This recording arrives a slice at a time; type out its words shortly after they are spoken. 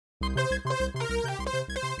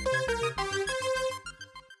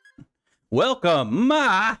Welcome,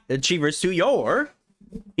 Achievers, to your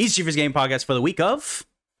East Achievers Game Podcast for the week of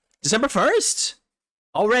December 1st.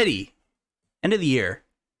 Already. End of the year.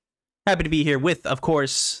 Happy to be here with, of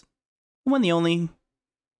course, the one, the only,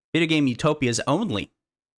 Video Game Utopia's only,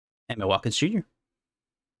 Emmett Watkins Jr.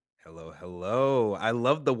 Hello, hello. I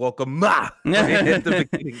love the welcome. At the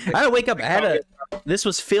beginning. I had to wake up. This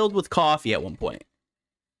was filled with coffee at one point.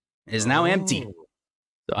 It is now empty.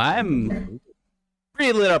 So I'm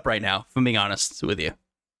pretty lit up right now, if I'm being honest with you.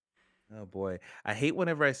 Oh boy. I hate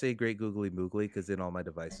whenever I say great googly moogly because then all my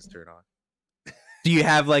devices turn on. Do you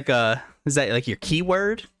have like is that like your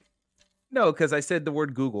keyword? No, because I said the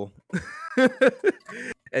word Google.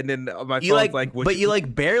 And then my phone's like but you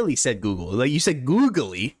like barely said Google. Like you said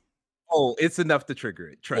googly. Oh, it's enough to trigger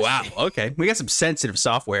it. Trust me. Okay. We got some sensitive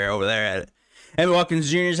software over there at Emmett Watkins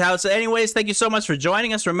Jr.'s house. Anyways, thank you so much for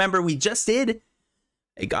joining us. Remember, we just did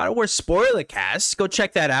a God of War spoiler cast. Go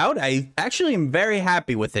check that out. I actually am very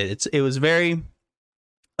happy with it. It was very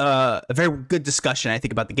a very good discussion, I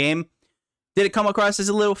think, about the game. Did it come across as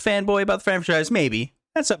a little fanboy about the franchise? Maybe.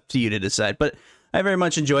 That's up to you to decide. But I very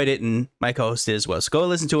much enjoyed it, and my co-host did as well. So go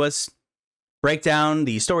listen to us break down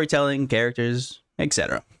the storytelling, characters,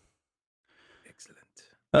 etc.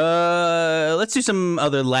 Let's do some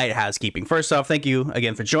other light housekeeping. First off, thank you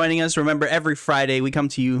again for joining us. Remember, every Friday we come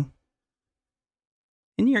to you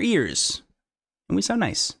in your ears, and we sound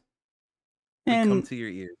nice. And we come to your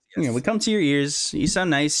ears. Yes. Yeah, we come to your ears. You sound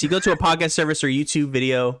nice. You go to a podcast service or YouTube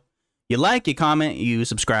video. You like, you comment, you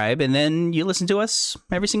subscribe, and then you listen to us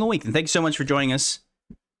every single week. And thank you so much for joining us,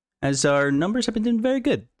 as our numbers have been doing very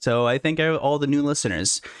good. So I thank all the new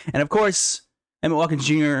listeners. And of course, Emmett Watkins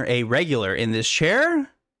Jr., a regular in this chair.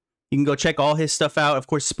 You can go check all his stuff out. Of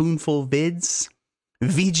course, Spoonful Vids,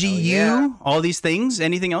 VGU, all these things.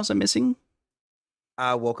 Anything else I'm missing?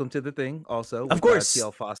 Welcome to the Thing, also. Of course.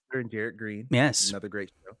 T.L. Foster and Jarrett Green. Yes. Another great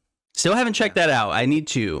show. Still haven't checked that out. I need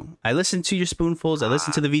to. I listened to your Spoonfuls. I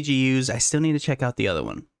listened to the VGUs. I still need to check out the other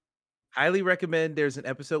one. Highly recommend. There's an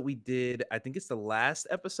episode we did. I think it's the last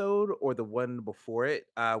episode or the one before it,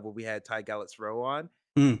 where we had Ty Gallett's Row on.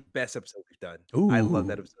 Best episode we've done. Ooh. I love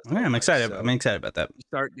that episode. So I'm excited. So I'm excited about that.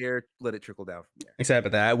 Start there, let it trickle down from there. Excited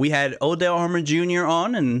about that. We had Odell Harmon Jr.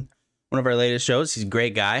 on in one of our latest shows. He's a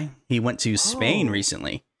great guy. He went to Spain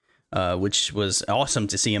recently, which was awesome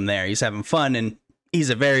to see him there. He's having fun, and he's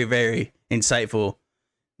a very, very insightful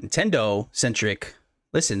Nintendo-centric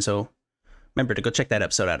listen. So remember to go check that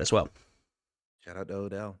episode out as well. Shout out to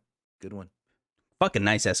Odell. Good one. Fucking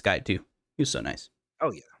nice-ass guy, too. He was so nice.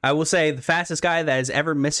 Oh, yeah. I will say the fastest guy that has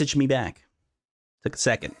ever messaged me back. Took a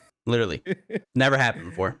second. Literally. Never happened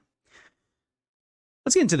before.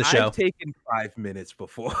 Let's get into the show. I've taken 5 minutes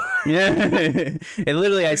before. Yeah. And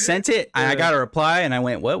literally, I sent it, and I got a reply, and I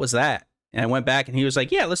went, what was that? And I went back, and he was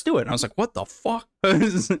like, yeah, let's do it. And I was like, what the fuck?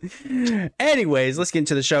 Anyways, let's get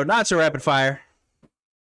into the show. Not so rapid fire.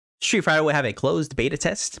 Street Fighter will have a closed beta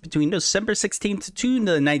test between December 16th to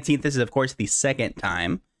the 19th. This is, of course, the second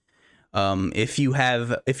time. If you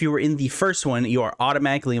were in the first one, you are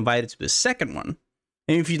automatically invited to the second one.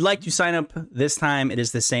 And if you'd like to sign up this time, it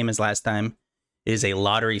is the same as last time. It is a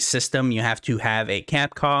lottery system. You have to have a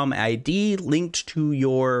Capcom ID linked to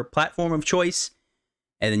your platform of choice,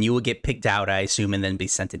 and then you will get picked out, I assume, and then be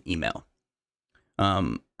sent an email.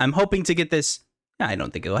 I'm hoping to get this. I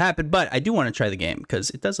don't think it'll happen, but I do want to try the game because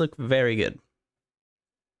it does look very good.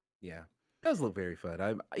 Yeah. It does look very fun.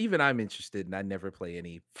 I'm interested, and I never play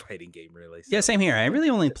any fighting game really. So. Yeah, same here. I really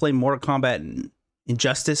only play Mortal Kombat and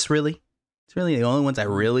Injustice. Really, it's really the only ones I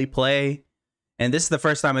really play. And this is the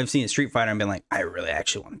first time I've seen a Street Fighter and been like, I really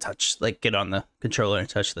actually want to get on the controller and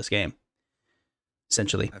touch this game.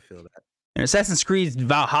 Essentially, I feel that. An Assassin's Creed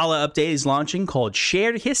Valhalla update is launching called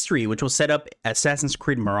Shared History, which will set up Assassin's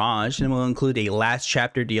Creed Mirage and will include a last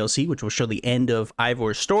chapter DLC, which will show the end of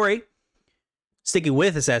Ivor's story. Sticking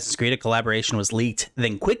with Assassin's Creed, a collaboration was leaked,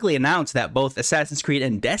 then quickly announced that both Assassin's Creed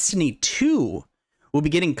and Destiny 2 will be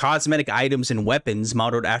getting cosmetic items and weapons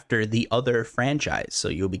modeled after the other franchise. So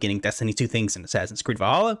you'll be getting Destiny 2 things in Assassin's Creed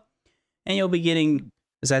Valhalla, and you'll be getting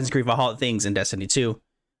Assassin's Creed Valhalla things in Destiny 2.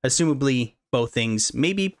 Assumably, both things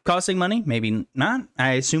maybe costing money, maybe not.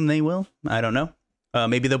 I assume they will. I don't know.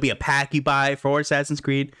 Maybe there'll be a pack you buy for Assassin's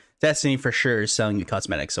Creed. Destiny for sure is selling you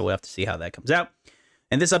cosmetics, so we'll have to see how that comes out.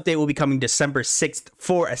 And this update will be coming December 6th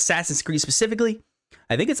for Assassin's Creed specifically.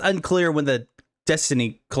 I think it's unclear when the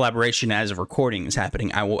Destiny collaboration as of recording is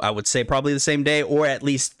happening. I would say probably the same day, or at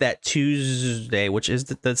least that Tuesday, which is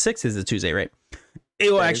the 6th is the Tuesday, right?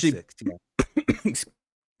 It will actually... 6th, yeah.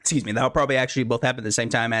 Excuse me. That'll probably actually both happen at the same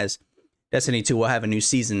time as Destiny 2 will have a new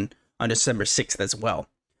season on December 6th as well.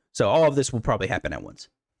 So all of this will probably happen at once.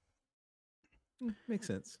 Makes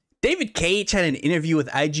sense. David Cage had an interview with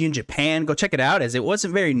IGN Japan. Go check it out, as it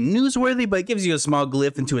wasn't very newsworthy, but it gives you a small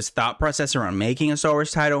glimpse into his thought process around making a Star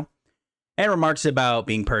Wars title, and remarks about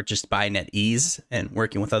being purchased by NetEase and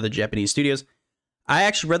working with other Japanese studios. I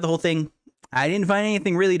actually read the whole thing. I didn't find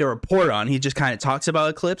anything really to report on. He just kind of talks about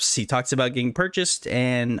Eclipse. He talks about getting purchased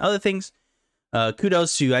and other things.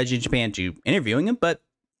 Kudos to IGN Japan to interviewing him, but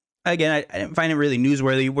again, I didn't find it really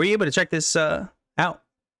newsworthy. Were you able to check this out?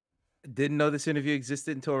 Didn't know this interview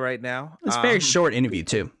existed until right now. It's a very short interview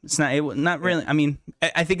too. It's not really. I mean,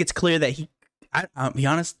 I think it's clear that he. I'll be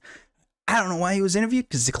honest. I don't know why he was interviewed,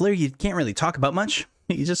 because it's clear you can't really talk about much.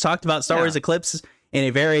 He just talked about Star Wars Eclipse in a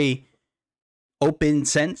very open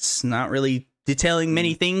sense, not really detailing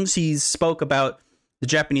many things. He spoke about the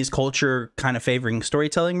Japanese culture kind of favoring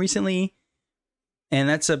storytelling recently. And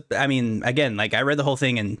I mean, again, like, I read the whole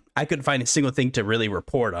thing and I couldn't find a single thing to really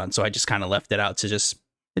report on. So I just kind of left it out to just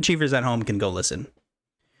the Chiefers at home can go listen.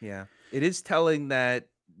 Yeah, it is telling that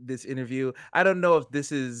this interview, I don't know if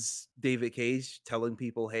this is David Cage telling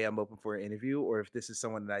people, hey, I'm open for an interview, or if this is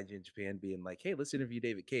someone at IGN Japan being like, hey, let's interview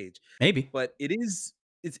David Cage. Maybe. But it's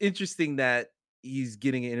interesting that he's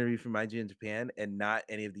getting an interview from IGN Japan and not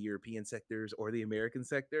any of the European sectors or the American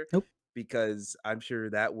sector. Nope. Because I'm sure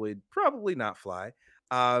that would probably not fly.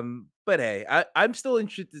 But hey, I'm still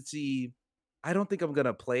interested to see. I don't think I'm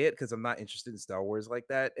gonna play it because I'm not interested in Star Wars like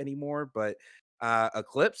that anymore. But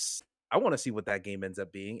Eclipse, I want to see what that game ends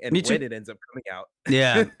up being and when it ends up coming out.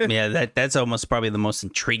 yeah, that's almost probably the most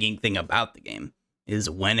intriguing thing about the game, is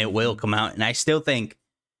when it will come out. And I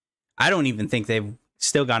don't even think they've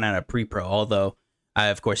still gone out of pre-pro, although I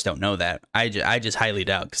of course don't know that. I just highly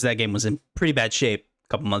doubt, because that game was in pretty bad shape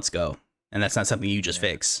couple months ago, and that's not something you just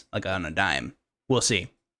fix like on a dime. We'll see.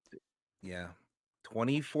 Yeah,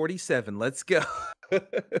 2047. Let's go. This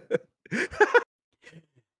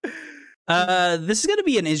is going to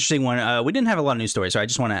be an interesting one. We didn't have a lot of news stories, so I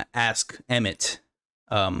just want to ask Emmett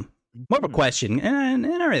more of a question, and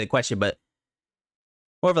not really a question, but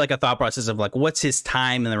more of like a thought process of like, what's his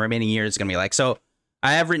time in the remaining years going to be like. So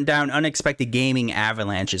I have written down unexpected gaming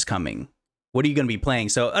avalanche is coming. What are you going to be playing?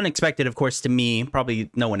 So unexpected, of course, to me, probably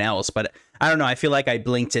no one else, but I don't know. I feel like I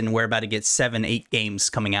blinked and we're about to get 7-8 games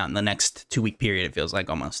coming out in the next 2-week period. It feels like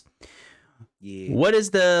almost. Yeah. What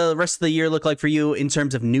does the rest of the year look like for you in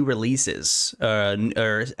terms of new releases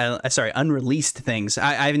unreleased things?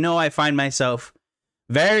 I know I find myself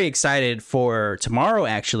very excited for tomorrow,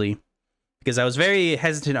 actually, because I was very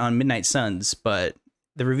hesitant on Midnight Suns, but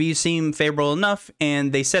the reviews seem favorable enough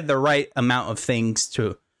and they said the right amount of things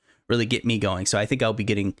to really get me going. So I think I'll be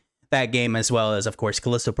getting that game, as well as, of course,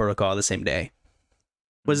 Callisto Protocol the same day.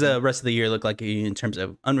 What does the rest of the year look like in terms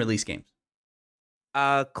of unreleased games?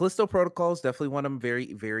 Callisto Protocol is definitely one I'm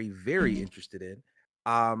very, very, very interested in.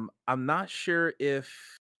 I'm not sure if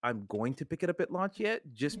I'm going to pick it up at launch yet,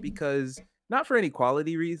 just because, not for any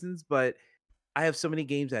quality reasons, but I have so many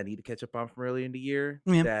games I need to catch up on from earlier in the year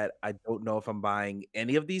that I don't know if I'm buying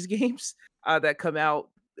any of these games that come out,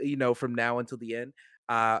 from now until the end.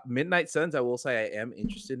 Midnight Suns, I will say I am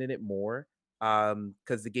interested in it more,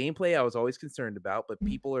 because the gameplay I was always concerned about, but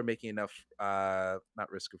people are making enough, not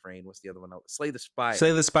Risk of Rain, what's the other one? Slay the Spire.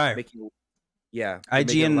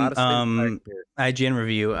 IGN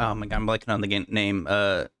review. Oh my god, I'm blanking on the game name.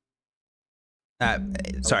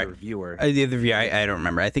 Sorry, the reviewer. The reviewer, I don't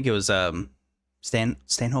remember. I think it was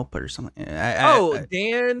Stanhope or something.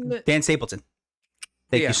 Dan Stapleton.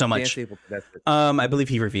 Thank you so much. I believe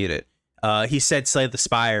he reviewed it. He said Slay the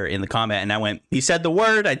Spire in the comment, and I went, he said the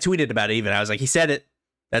word. I tweeted about it even. I was like, he said it.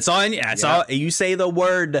 That's all I need. That's all. You say the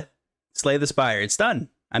word Slay the Spire. It's done.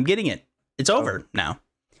 I'm getting it. It's over now.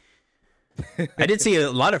 I did see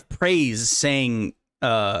a lot of praise saying,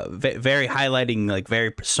 very highlighting, like,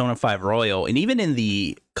 very Persona 5 Royal. And even in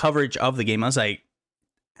the coverage of the game, I was like,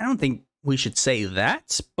 I don't think we should say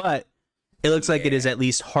that, but it looks like it is at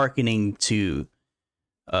least hearkening to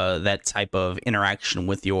that type of interaction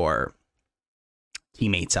with your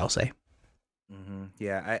teammates, I'll say.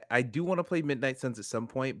 Yeah, I do want to play Midnight Suns at some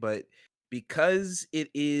point, but because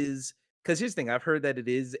here's the thing, I've heard that it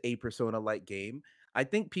is a Persona-like game. I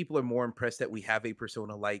think people are more impressed that we have a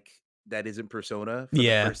Persona-like that isn't Persona for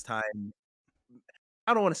the first time.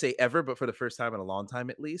 I don't want to say ever, but for the first time in a long time,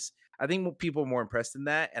 at least. I think people are more impressed in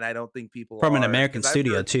that, and I don't think people from an American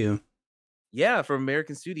studio too. Yeah, from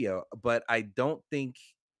American studio, but I don't think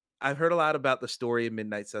I've heard a lot about the story of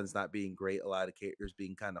Midnight Suns not being great, a lot of characters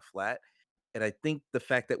being kind of flat. And I think the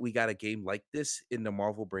fact that we got a game like this in the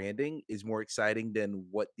Marvel branding is more exciting than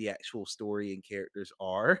what the actual story and characters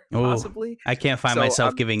are, Oh, possibly. I can't find So myself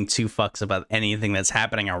I'm giving two fucks about anything that's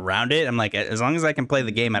happening around it. I'm like, as long as I can play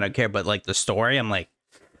the game, I don't care. But like the story, I'm like,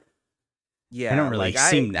 I don't yeah, really like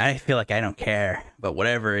I feel like I don't care. But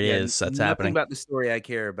whatever it yeah, is that's nothing happening. about the story I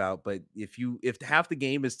care about. But if half the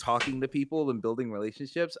game is talking to people and building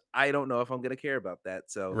relationships, I don't know if I'm gonna care about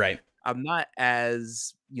that. So Right. I'm not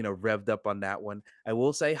as revved up on that one. I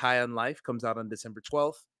will say High on Life comes out on December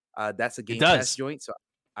 12th. That's a It Game Pass does. joint, so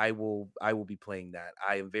I will be playing that.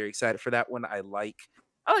 I am very excited for that one. I like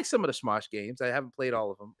some of the Smosh games. I haven't played all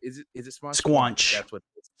of them. Is it Smosh? Squanch. Squanch. That's what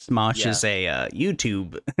it is. Smosh Yeah. is a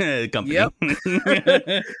YouTube company. Yep.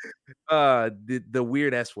 The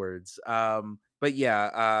weird S words. But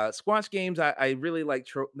yeah, Squanch games. I really like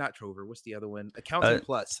not Trover. What's the other one? Accounting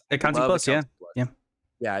Plus. I Accounting love Plus, yeah. Accounting Plus. Yeah.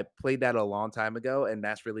 Yeah, I played that a long time ago, and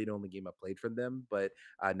that's really the only game I played from them. But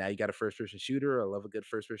now you got a first-person shooter. I love a good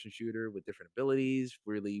first-person shooter with different abilities,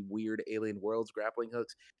 really weird alien worlds, grappling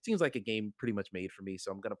hooks. Seems like a game pretty much made for me,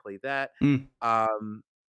 so I'm gonna play that. Mm.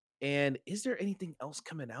 And is there anything else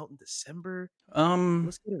coming out in December? Um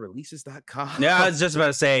Let's go to releases.com. Yeah, I was just about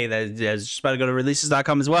to say that I was just about to go to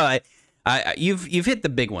releases.com as well. You've hit the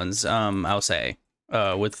big ones, I'll say.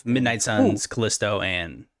 With Midnight Suns, Callisto,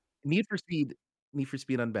 and Need for Speed, Need for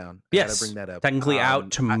Speed Unbound. I gotta yes, bring that up. technically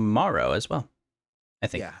out tomorrow as well, I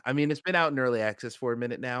think. Yeah, I mean it's been out in early access for a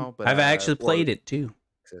minute now, but I've actually played it too.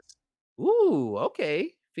 Ooh,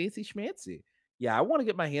 okay. Fancy schmancy. Yeah, I want to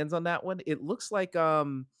get my hands on that one. It looks like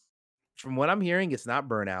from what I'm hearing, it's not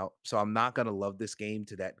Burnout, so I'm not gonna love this game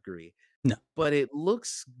to that degree. No. But it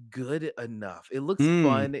looks good enough. It looks Mm.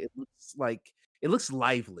 fun. It looks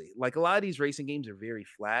lively. Like a lot of these racing games are very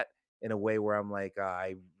flat in a way where I'm like,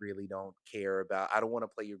 I really don't care about. I don't want to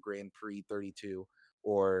play your Grand Prix 32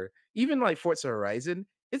 or even like Forza Horizon.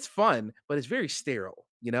 It's fun, but it's very sterile.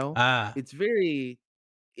 Ah, It's very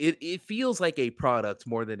it feels like a product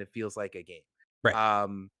more than it feels like a game. right.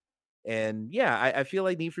 Um, and yeah, I feel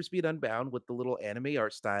like Need for Speed Unbound with the little anime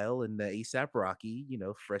art style and the ASAP Rocky,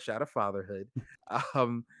 fresh out of fatherhood.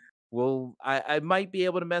 Um, I might be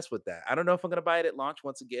able to mess with that. I don't know if I'm gonna buy it at launch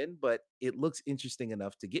once again, but it looks interesting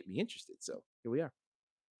enough to get me interested. So here we are.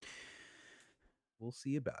 We'll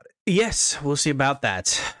see about it. Yes, we'll see about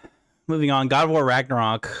that. Moving on, God of War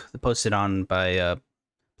Ragnarok, posted on by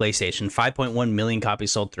PlayStation. 5.1 million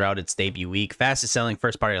copies sold throughout its debut week. Fastest selling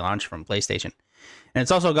first party launch from PlayStation. And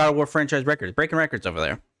it's also a God of War franchise record. Breaking records over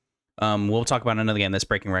there. We'll talk about another game that's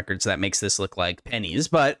breaking records that makes this look like pennies,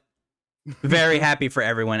 but very happy for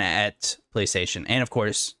everyone at PlayStation. And of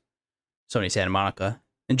course, Sony Santa Monica.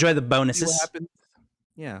 Enjoy the See what bonuses. happens.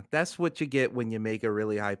 Yeah, that's what you get when you make a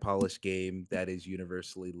really high polished game that is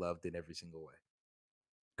universally loved in every single way.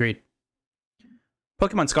 Agreed.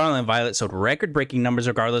 Pokemon Scarlet and Violet sold record-breaking numbers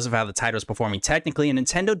regardless of how the title is performing technically, and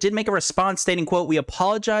Nintendo did make a response stating, quote, "We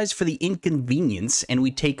apologize for the inconvenience, and we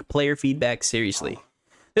take player feedback seriously."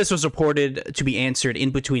 This was reported to be answered in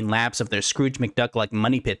between laps of their Scrooge McDuck-like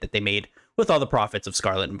money pit that they made with all the profits of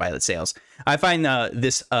Scarlet and Violet sales. I find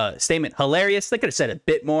this statement hilarious. They could have said a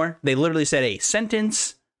bit more. They literally said a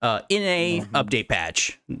sentence in a update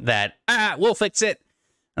patch that, we'll fix it.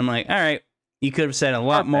 I'm like, all right, you could have said a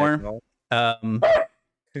lot more.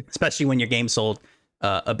 Especially when your game sold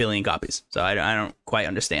 1 billion copies. So I don't quite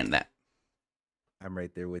understand that. I'm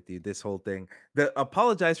right there with you. This whole thing, the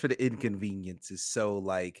apologize for the inconvenience is so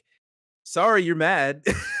like, sorry, you're mad.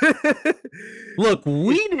 Look,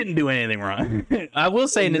 we didn't do anything wrong. I will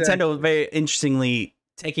say Nintendo was very interestingly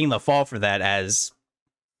taking the fall for that as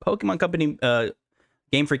Pokemon Company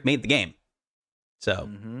Game Freak made the game. So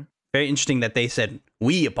very interesting that they said,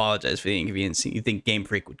 we apologize for the inconvenience. You think Game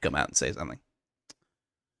Freak would come out and say something?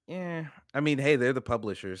 Yeah, I mean, hey, they're the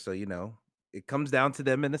publisher, so it comes down to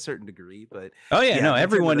them in a certain degree. But no,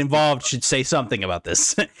 everyone involved should say something about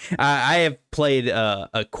this. I have played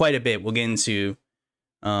quite a bit. We'll get into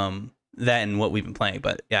that and what we've been playing,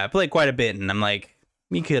 but yeah, I played quite a bit, and I'm like,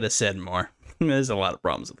 you could have said more. There's a lot of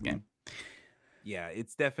problems with the game. Yeah,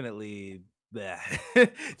 it's definitely that.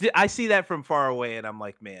 I see that from far away, and I'm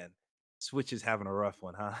like, man, Switch is having a rough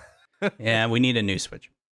one, huh? Yeah, we need a new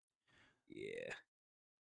Switch. Yeah.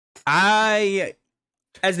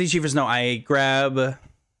 As the achievers know, I grab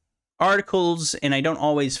articles and I don't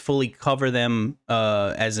always fully cover them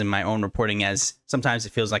as in my own reporting, as sometimes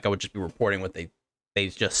it feels like I would just be reporting what they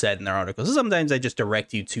just said in their articles. So sometimes I just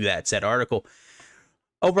direct you to that said article.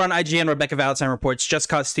 Over on IGN, Rebecca Valentine reports Just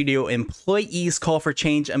Cause Studio employees call for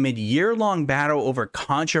change amid year-long battle over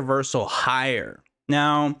controversial hire.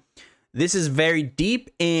 Now, this is very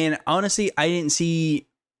deep, and honestly, I didn't see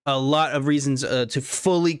a lot of reasons to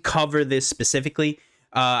fully cover this specifically.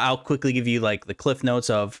 I'll quickly give you like the cliff notes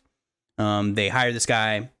of they hired this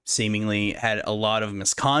guy, seemingly had a lot of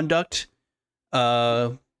misconduct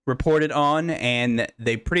reported on, and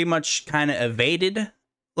they pretty much kind of evaded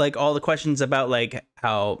like all the questions about like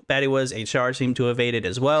how bad he was. HR seemed to evade it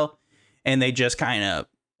as well, and they just kind of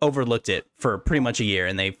overlooked it for pretty much a year,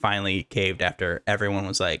 and they finally caved after everyone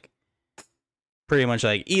was like pretty much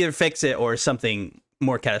like either fix it or something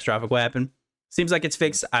more catastrophic will happen. Seems like it's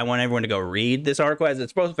fixed. I want everyone to go read this article as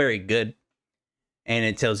it's both very good and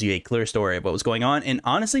it tells you a clear story of what was going on. And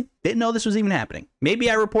honestly, didn't know this was even happening. Maybe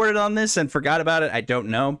I reported on this and forgot about it. I don't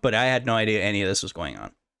know, but I had no idea any of this was going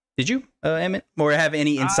on. Did you, Emmett, or have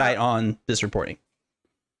any insight on this reporting?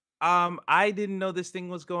 I didn't know this thing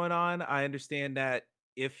was going on. I understand that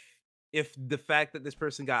if the fact that this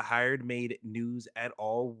person got hired made news at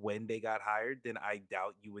all when they got hired, then I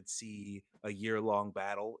doubt you would see a year-long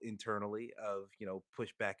battle internally of, push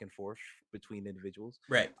back and forth between individuals.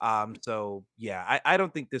 Right. So yeah, I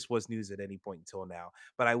don't think this was news at any point until now.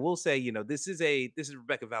 But I will say, this is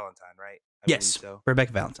Rebecca Valentine, right? I believe Yes. so.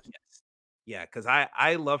 Rebecca Valentine. Yes. Yeah, because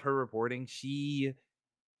I love her reporting. She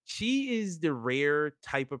is the rare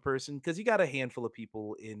type of person, because you got a handful of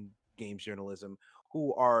people in games journalism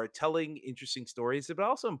who are telling interesting stories, but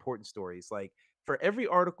also important stories. Like for every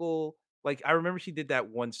article, like I remember she did that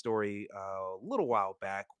one story a little while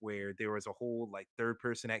back where there was a whole like third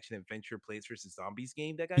person action adventure Plants vs Zombies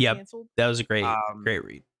game that got Yep. canceled. That was a great Um,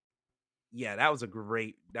 read. yeah, that was a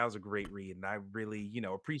great read, and I really,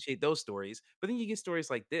 appreciate those stories. But then you get stories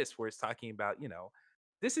like this where it's talking about,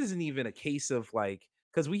 this isn't even a case of like,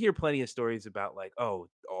 because we hear plenty of stories about like, oh,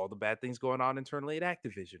 all the bad things going on internally at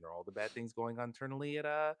Activision, or all the bad things going on internally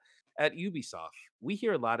at Ubisoft. We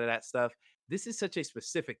hear a lot of that stuff. This is such a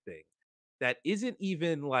specific thing that isn't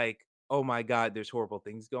even like, oh my god, there's horrible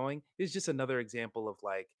things going. It's just another example of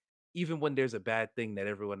like, even when there's a bad thing that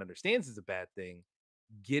everyone understands is a bad thing,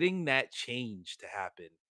 getting that change to happen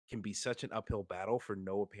can be such an uphill battle for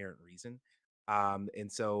no apparent reason.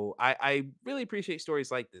 And so I really appreciate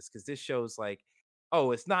stories like this, because this shows like,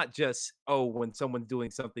 oh, it's not just, oh, when someone's doing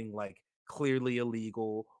something like clearly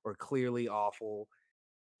illegal or clearly awful,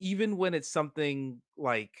 even when it's something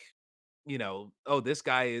like, oh, this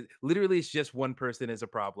guy is literally, it's just one person is a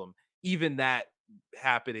problem. Even that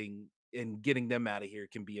happening and getting them out of here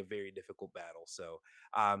can be a very difficult battle. So,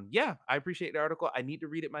 yeah, I appreciate the article. I need to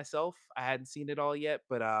read it myself. I hadn't seen it all yet,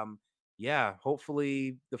 but yeah,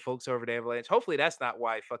 hopefully the folks over at Avalanche, hopefully that's not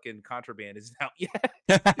why fucking Contraband is out yet.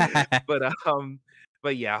 but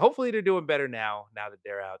but yeah, hopefully they're doing better now that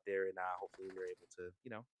they're out there, and hopefully we're able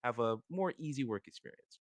to, have a more easy work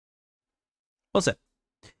experience. Well said.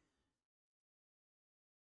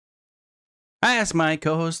 I ask my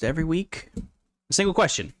co-host every week a single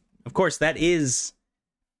question. Of course, that is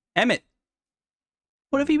Emmett.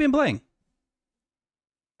 What have you been playing?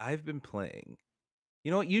 I've been playing.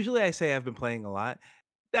 You know what? Usually I say I've been playing a lot.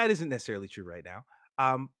 That isn't necessarily true right now.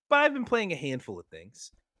 But I've been playing a handful of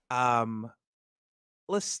things. Um,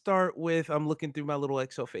 let's start with, I'm looking through my little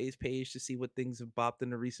Excel phase page to see what things have bopped in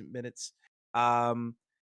the recent minutes. Um,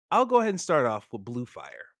 I'll go ahead and start off with Blue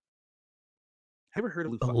Fire. Have you ever heard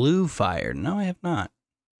of Blue Fire? Blue Fire. No, I have not.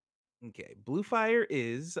 Okay, Blue Fire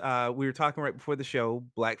is we were talking right before the show,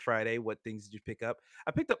 Black Friday, what things did you pick up?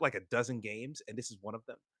 I picked up like a dozen games, and this is one of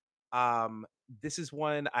them. This is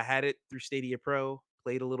one, I had it through Stadia Pro,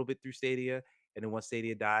 played a little bit through Stadia, and then once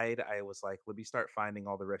Stadia died, I was like, let me start finding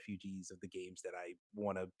all the refugees of the games that I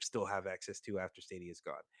want to still have access to after Stadia's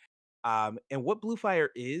gone. And what Blue Fire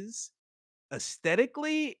is,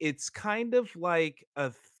 aesthetically, it's kind of like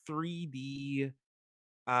a 3D,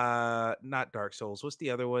 not Dark Souls. What's the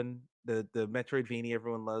other one? The Metroidvania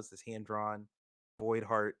everyone loves, this hand drawn Void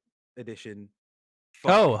Heart edition.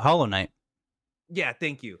 Fuck. Oh, Hollow Knight. Yeah,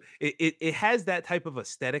 thank you. It has that type of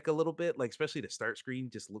aesthetic a little bit, like especially the start screen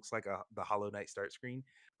just looks like the Hollow Knight start screen.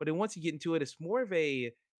 But then once you get into it, it's more of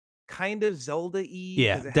a kind of Zelda-y, Yeah, because it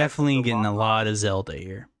has some of definitely the getting a lot of Zelda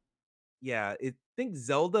here. yeah, it think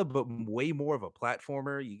Zelda, but way more of a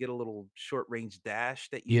platformer. You get a little short range dash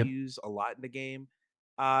that you Yep. use a lot in the game.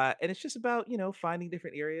 And it's just about, finding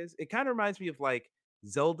different areas. It kind of reminds me of like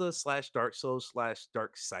Zelda slash Dark Souls slash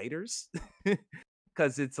Darksiders,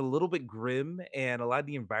 because it's a little bit grim and a lot of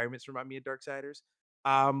the environments remind me of Darksiders.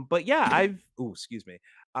 But yeah, excuse me.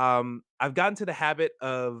 I've gotten to the habit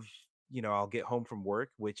of, I'll get home from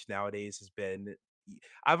work, which nowadays has been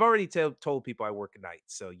I've already told people I work at night,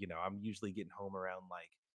 so I'm usually getting home around like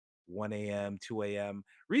 1 a.m., 2 a.m.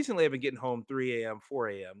 Recently, I've been getting home 3 a.m., 4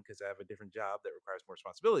 a.m. because I have a different job that requires more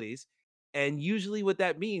responsibilities. And usually, what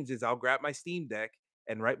that means is I'll grab my Steam Deck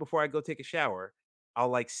and right before I go take a shower, I'll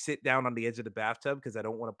like sit down on the edge of the bathtub because I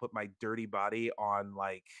don't want to put my dirty body on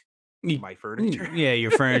like Y- my furniture. Yeah,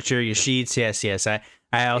 your furniture, your sheets. Yes, yes. I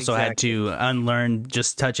also had Exactly. to unlearn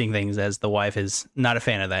just touching things, as the wife is not a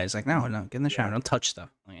fan of that. He's like, no, no, get in the shower, Yeah. don't touch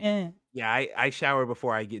stuff. I'm like, eh. Yeah, I shower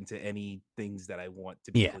before I get into any things that I want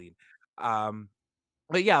to be Yeah. clean. Um,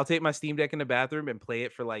 but yeah, I'll take my Steam Deck in the bathroom and play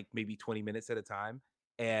it for like maybe 20 minutes at a time.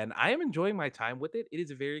 And I am enjoying my time with it. It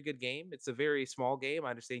is a very good game. It's a very small game.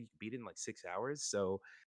 I understand you can beat it in like 6 hours. So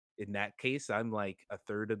in that case, I'm like a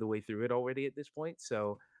third of the way through it already at this point.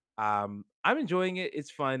 So I'm enjoying it.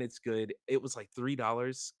 It's fun. It's good. It was like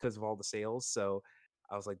 $3 because of all the sales. So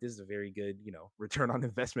I was like, this is a very good, return on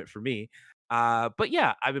investment for me. But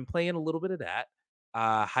yeah, I've been playing a little bit of that.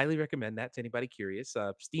 Highly recommend that to anybody curious.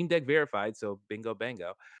 Steam Deck verified, so bingo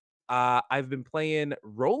bango. I've been playing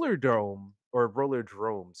Roller Drome,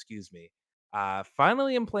 excuse me.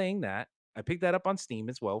 Finally, I'm playing that. I picked that up on Steam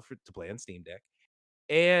as well for to play on Steam Deck,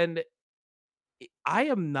 and I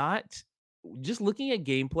am not just looking at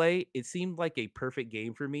gameplay. It seemed like a perfect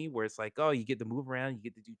game for me, where it's like, oh, you get to move around, you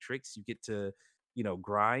get to do tricks, you get to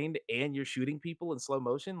grind, and you're shooting people in slow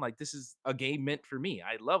motion. Like this is a game meant for me.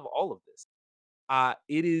 I love all of this.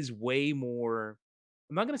 It is way more.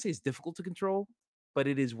 I'm not gonna say it's difficult to control, but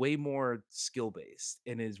it is way more skill based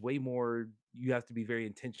and is way more. You have to be very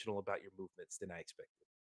intentional about your movements than I expected.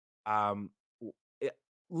 Um, w- it-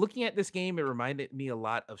 Looking at this game, it reminded me a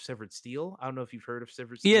lot of Severed Steel. I don't know if you've heard of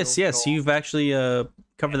Severed Yes, Steel at yes. all. You've actually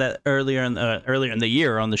covered that earlier in the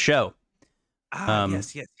year on the show.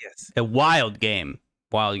 Yes, yes, yes. A wild game,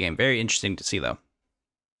 wild game. Very interesting to see, though.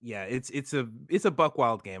 Yeah, it's a buck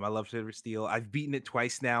wild game. I love Silver Steel. I've beaten it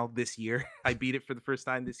twice now this year. I beat it for the first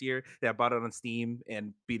time this year. Yeah, I bought it on Steam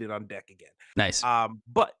and beat it on deck again. Nice.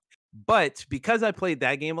 But because I played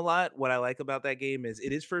that game a lot, what I like about that game is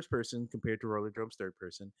it is first person compared to Roller Drums third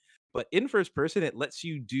person. But in first person, it lets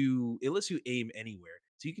you aim anywhere.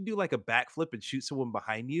 So you can do like a backflip and shoot someone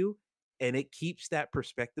behind you, and it keeps that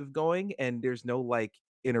perspective going, and there's no like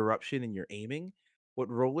interruption in your aiming. What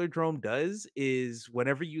Roller Drome does is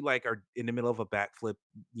whenever you like are in the middle of a backflip,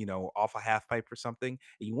 off a half pipe or something,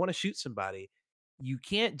 and you want to shoot somebody, you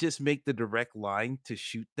can't just make the direct line to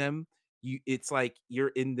shoot them. It's like you're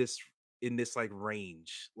in this like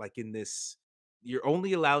range, like in this you're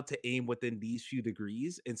only allowed to aim within these few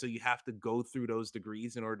degrees, and so you have to go through those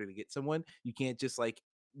degrees in order to get someone. You can't just like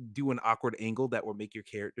do an awkward angle that will make your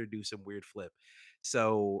character do some weird flip.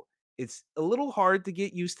 So it's a little hard to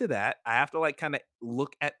get used to that. I have to like kind of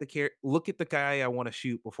look at the guy I want to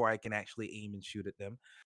shoot before I can actually aim and shoot at them.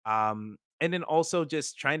 And then also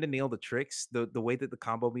just trying to nail the tricks. The way that the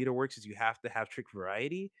combo meter works is you have to have trick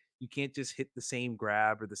variety. You can't just hit the same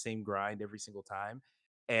grab or the same grind every single time.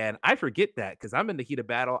 And I forget that because I'm in the heat of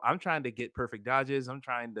battle. I'm trying to get perfect dodges. I'm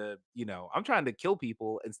trying to kill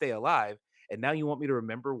people and stay alive. And now you want me to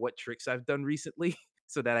remember what tricks I've done recently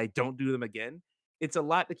so that I don't do them again. It's a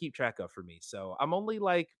lot to keep track of for me. So I'm only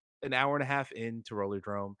like an hour and a half into Roller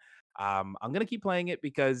Drome. I'm gonna keep playing it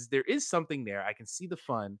because there is something there. I can see the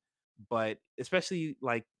fun, but especially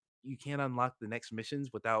like you can't unlock the next missions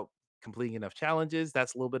without completing enough challenges.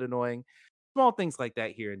 That's a little bit annoying. Small things like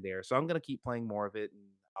that here and there. So I'm gonna keep playing more of it, and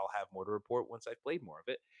I'll have more to report once I've played more of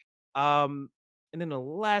it. Um, and then the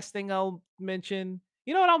last thing I'll mention,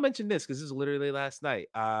 you know what? I'll mention this because this is literally last night.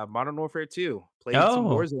 Modern Warfare 2. Played some Oh,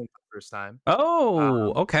 Warzone for the first time.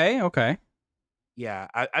 oh, Um, okay, okay. yeah,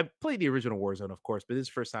 I played the original Warzone, of course, but this is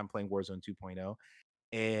the first time playing Warzone 2.0,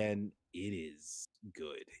 and it is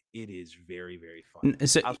good. It is very, very fun.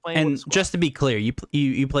 So, I was playing with a and squad. just to be clear,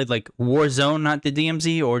 you played like Warzone, not the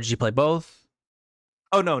DMZ, or did you play both?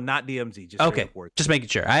 Oh no, not DMZ, just straight Okay, up Warzone. just making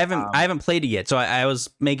sure. I Um, haven't played it yet, so I was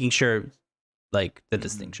making sure, like, the mhm.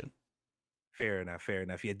 distinction. Fair enough, fair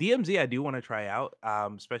enough. Yeah, DMZ I do want to try out.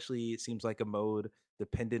 Especially it seems like a mode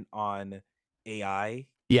dependent on AI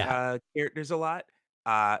Yeah, characters a lot.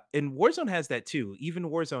 And Warzone has that too. Even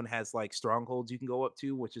Warzone has like strongholds you can go up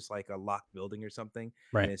to, which is like a locked building or something.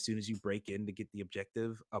 And right. as soon as you break in to get the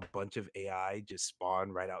objective, a bunch of AI just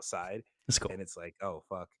spawn right outside. That's cool. And it's like, oh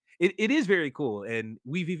fuck. It is very cool. And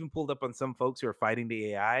we've even pulled up on some folks who are fighting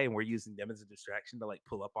the AI, and we're using them as a distraction to like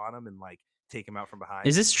pull up on them and like take them out from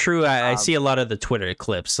Is behind. this true? I Um, see a lot of the Twitter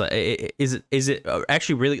clips. Is it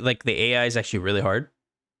actually really, like, the AI is actually really hard?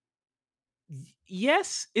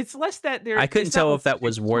 Yes, it's less that I they're couldn't it's not tell like if that super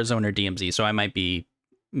was smart. Warzone or DMZ, so I might be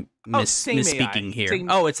Oh, same AI, misspeaking here. same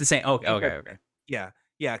Oh, it's the same. Okay, same okay, character. okay. Yeah,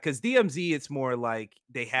 yeah, because DMZ, it's more like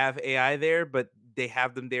they have AI there, but they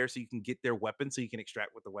have them there so you can get their weapon, so you can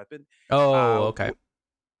extract with the weapon. Oh, Uh, okay. wh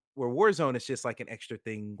where Warzone is just like an extra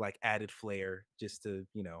thing, like added flair just to,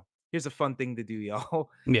 here's a fun thing to do, y'all.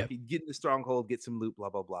 Yeah. Get in the stronghold, get some loot, blah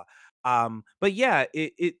blah blah. But yeah,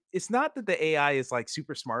 it's not that the AI is like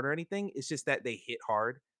super smart or anything. It's just that they hit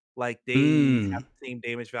hard. Like they have Mm. the same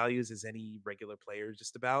damage values as any regular player,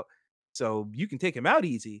 just about. So you can take them out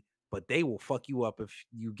easy, but they will fuck you up if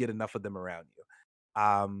you get enough of them around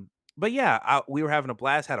you. But yeah, we were having a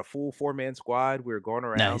blast. Had a full 4-man squad. We were going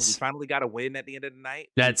around. We Nice. finally got a win at the end of the night.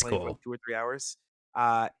 We were That's playing for like cool. 2 or 3 hours.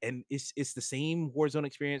 And it's the same Warzone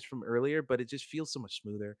experience from earlier, but it just feels so much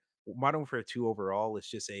smoother. Modern Warfare 2 overall is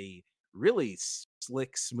just a really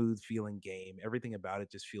slick, smooth feeling game. Everything about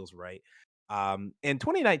it just feels right. In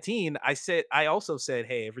 2019, I also said,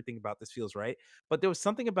 hey, everything about this feels right. But there was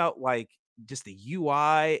something about like just the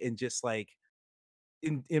UI and just like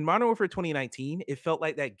in Modern Warfare 2019, it felt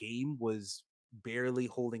like that game was barely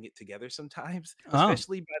holding it together sometimes, Oh,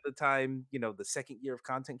 especially by the time, the second year of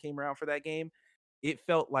content came around for that game. It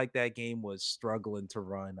felt like that game was struggling to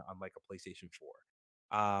run on like a PlayStation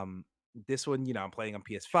 4. This one, I'm playing on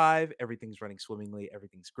PS5, everything's running swimmingly,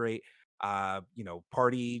 everything's great.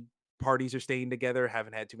 Parties are staying together,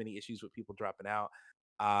 haven't had too many issues with people dropping out.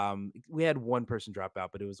 We had one person drop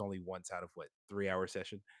out, but it was only once out of what, 3-hour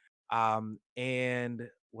session. And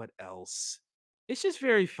what else? It's just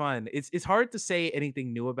very fun. It's hard to say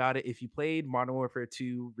anything new about it. If you played Modern Warfare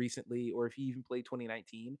 2 recently, or if you even played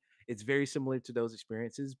 2019, it's very similar to those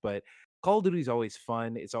experiences. But Call of Duty is always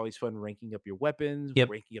fun. It's always fun ranking up your weapons, yep.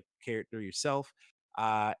 ranking up your character yourself.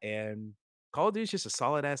 And Call of Duty is just a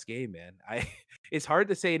solid ass game, man. It's hard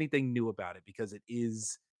to say anything new about it because it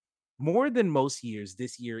is more than most years.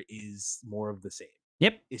 This year is more of the same.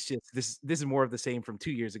 Yep. It's just this is more of the same from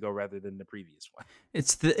 2 years ago rather than the previous one.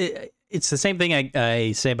 It's the same thing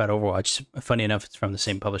I say about Overwatch. Funny enough, it's from the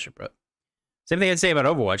same publisher, bro. Same thing I'd say about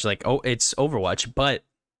Overwatch. Like, oh, it's Overwatch, but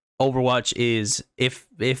Overwatch is, if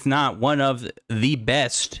not one of the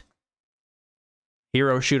best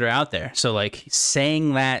hero shooter out there. So like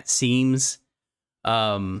saying that seems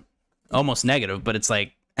almost negative, but it's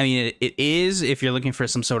like, I mean, it is if you're looking for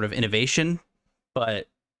some sort of innovation, but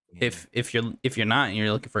Yeah. if you're not and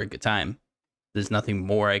you're looking for a good time, there's nothing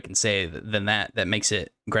more I can say than that makes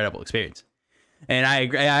it incredible experience. And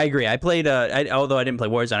I agree. I played although I didn't play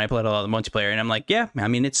Warzone, I played a lot of the multiplayer, and I'm like, yeah, I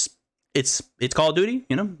mean, it's Call of Duty,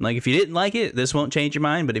 like if you didn't like it, this won't change your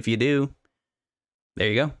mind, but if you do, there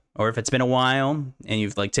you go. Or if it's been a while and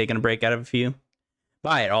you've like taken a break out of a few,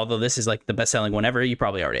 buy it. Although this is like the best selling one ever, you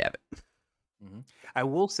probably already have it. I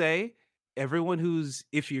will say, everyone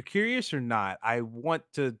if you're curious or not, I want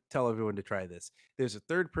to tell everyone to try this. There's a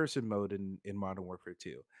third person mode in Modern Warfare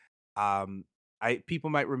 2. People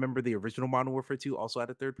might remember the original Modern Warfare 2 also had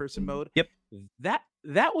a third person mode. Yep.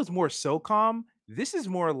 That was more SOCOM. This is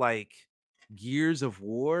more like Gears of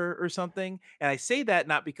War or something. And I say that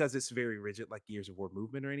not because it's very rigid like Gears of War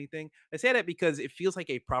movement or anything. I say that because it feels like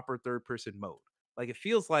a proper third person mode. Like it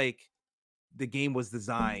feels like the game was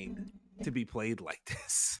designed to be played like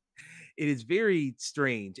this. It is very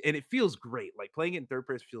strange and it feels great. Like playing it in third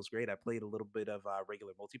person feels great. I played a little bit of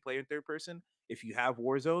regular multiplayer in third person. If you have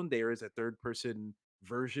Warzone, there is a third person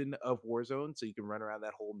version of Warzone, so you can run around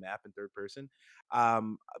that whole map in third person.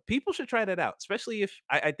 People should try that out, especially if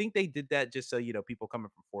I think they did that just so people coming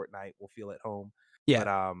from Fortnite will feel at home. Yeah.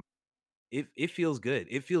 But it feels good.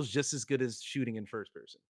 It feels just as good as shooting in first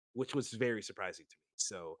person, which was very surprising to me.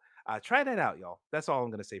 So try that out, y'all. That's all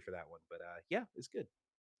I'm gonna say for that one. But yeah, it's good.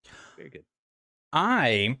 Very good.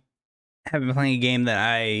 I have been playing a game that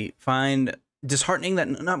I find disheartening that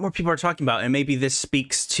not more people are talking about, and maybe this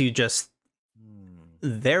speaks to just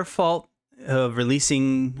their fault of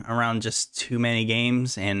releasing around just too many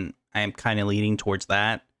games, and I am kind of leaning towards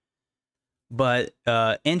that. But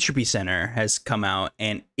Entropy Center has come out,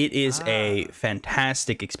 and it is a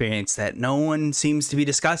fantastic experience that no one seems to be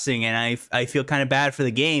discussing, and I feel kind of bad for the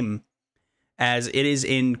game, as it is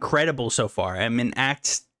incredible so far. I'm in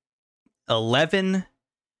Act 11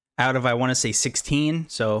 out of, I want to say, 16,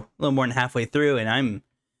 so a little more than halfway through, and I'm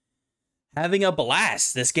having a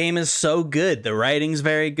blast. This game is so good. The writing's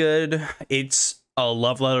very good. It's a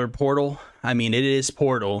love letter to Portal. I mean, it is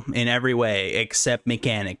Portal in every way except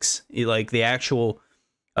mechanics. Like the actual,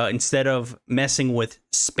 instead of messing with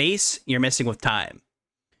space, you're messing with time.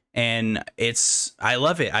 And I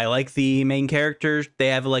love it. I like the main characters. They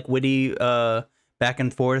have like witty back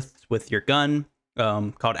and forth with your gun,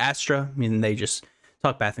 called Astra. I mean, they just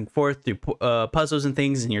talk back and forth through puzzles and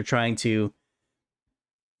things, and you're trying to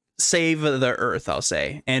save the Earth, I'll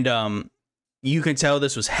say. And you can tell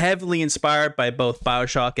this was heavily inspired by both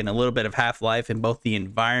BioShock and a little bit of Half-Life, in both the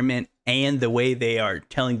environment and the way they are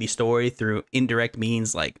telling the story through indirect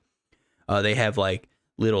means. Like they have like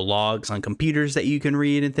little logs on computers that you can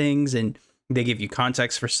read and things, and they give you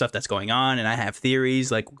context for stuff that's going on. And I have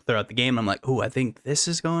theories like throughout the game. I'm like, oh, I think this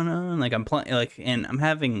is going on. Like I'm playing, like, and I'm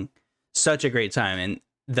having such a great time. And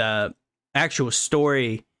the actual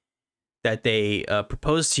story that they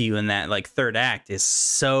propose to you in that like third act is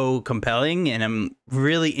so compelling, and I'm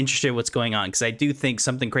really interested in what's going on, because I do think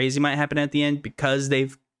something crazy might happen at the end because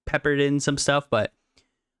they've peppered in some stuff. But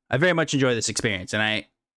I very much enjoy this experience, and I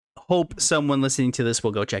hope someone listening to this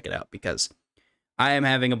will go check it out, because I am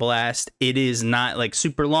having a blast. It is not like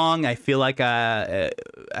super long. I feel like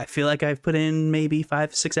I've put in maybe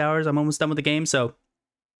 5-6 hours. I'm almost done with the game, so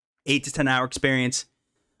 8 to 10 hour experience.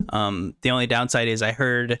 The only downside is I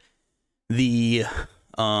heard the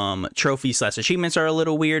trophies / achievements are a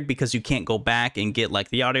little weird because you can't go back and get like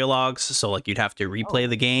the audio logs, so like you'd have to replay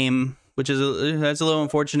the game, which is that's a little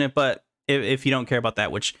unfortunate. But if you don't care about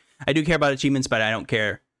that, which I do care about achievements, but I don't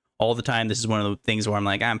care all the time. This is one of the things where I'm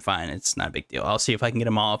like, I'm fine, it's not a big deal. I'll see if I can get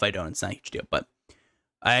them all. If I don't, it's not a huge deal. But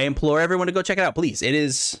I implore everyone to go check it out, please. It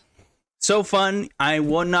is so fun. I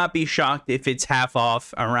will not be shocked if it's half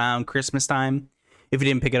off around Christmas time. If you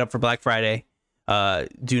didn't pick it up for Black Friday,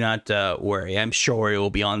 do not worry. I'm sure it will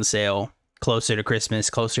be on sale closer to Christmas,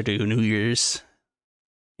 closer to New Year's.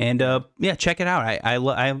 And yeah, check it out.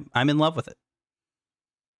 I'm in love with it.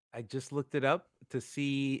 I just looked it up to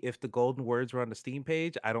see if the golden words were on the Steam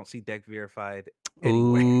page. I don't see deck verified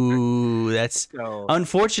anywhere. Ooh, that's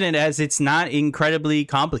unfortunate, as it's not incredibly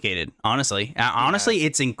complicated. Honestly,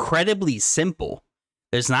 it's incredibly simple.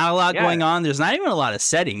 There's not a lot going on. There's not even a lot of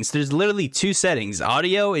settings. There's literally 2 settings: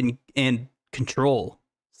 audio and controls,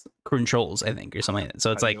 I think, or something like that.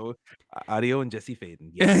 So it's audio and Jesse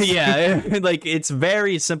Faden. Yes. Yeah, like it's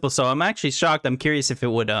very simple. So I'm actually shocked. I'm curious if it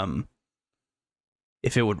would I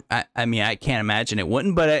mean, I can't imagine it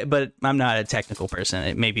wouldn't, but I'm not a technical person.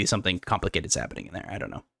 It may be something complicated's happening in there. I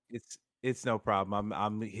don't know. It's no problem.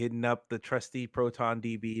 I'm hitting up the trusty Proton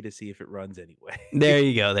DB to see if it runs anyway. There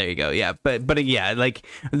you go. Yeah, but yeah, like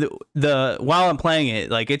the while I'm playing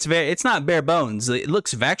it, like it's not bare bones. It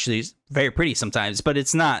looks actually very pretty sometimes, but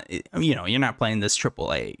it's not. You know, you're not playing this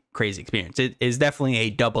AAA crazy experience. It is definitely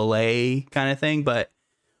a AA kind of thing, but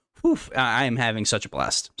oof, I am having such a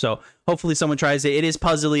blast. So hopefully someone tries it. It is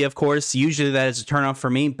puzzly, of course. Usually that is a turnoff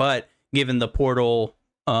for me, but given the Portal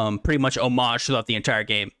pretty much homage throughout the entire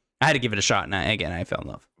game, I had to give it a shot, and I fell in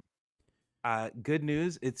love. Good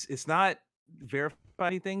news. It's not verified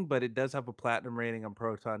anything, but it does have a platinum rating on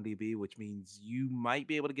Proton DB, which means you might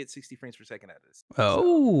be able to get 60 frames per second out of this.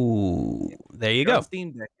 Oh, so, there you go. On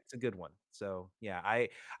Steam Deck, it's a good one. So yeah, I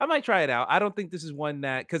might try it out. I don't think this is one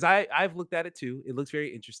that, because I've looked at it too. It looks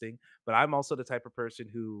very interesting, but I'm also the type of person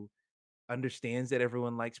who understands that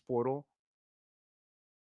everyone likes Portal.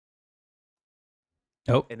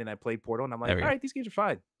 Oh, and then I played Portal, and I'm like, all right, these games are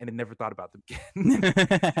fine, and I never thought about them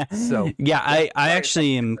again. So yeah, I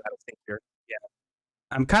actually am. Yeah,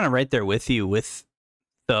 I'm kind of right there with you with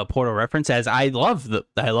the Portal reference, as I love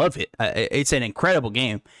it. It's an incredible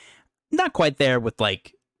game. Not quite there with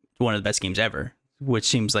like one of the best games ever, which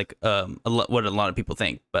seems like what a lot of people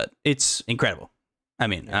think, but it's incredible. I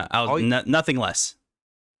mean, nothing less.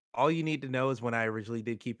 All you need to know is when I originally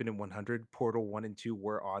did Keep It in 100, Portal 1 and 2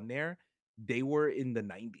 were on there. They were in the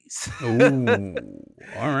 90s. Ooh,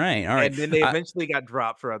 all right. And then they eventually got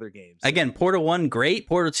dropped for other games. Again, Portal 1, great.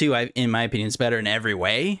 Portal 2, in my opinion, is better in every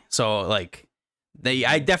way. So, like,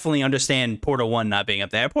 I definitely understand Portal 1 not being up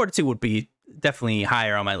there. Portal 2 would be definitely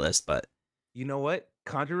higher on my list, but... You know what?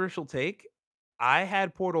 Controversial take. I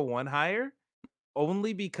had Portal 1 higher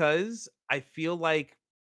only because I feel like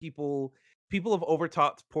people have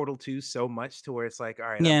overtalked Portal 2 so much to where it's like, all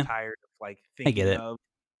right, I'm tired of, like, thinking of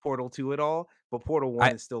Portal 2 at all, but Portal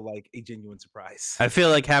 1 is still like a genuine surprise. I feel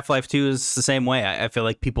like Half-Life 2 is the same way. I feel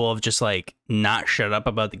like people have just like not shut up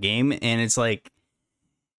about the game, and it's like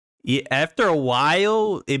after a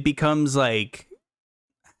while it becomes like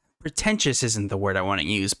pretentious isn't the word I want to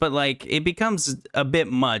use, but like it becomes a bit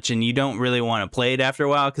much, and you don't really want to play it after a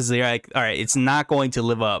while because they're like, all right, it's not going to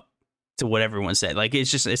live up to what everyone said. Like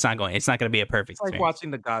it's not going to be a perfect it's like experience.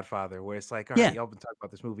 Watching The Godfather, where it's like, all right, y'all been talking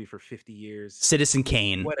about this movie for 50 years. Citizen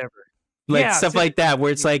Kane, whatever, like stuff like that,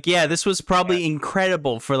 where it's like, yeah, this was probably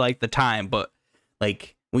incredible for like the time, but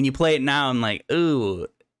like when you play it now, I'm like, ooh,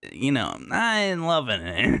 you know, I ain't loving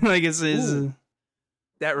it. Like it's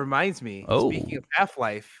that reminds me. Speaking of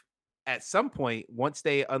Half-Life, at some point, once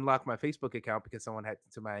they unlocked my Facebook account because someone hacked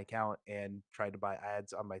into my account and tried to buy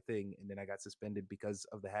ads on my thing, and then I got suspended because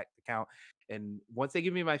of the hacked account. And once they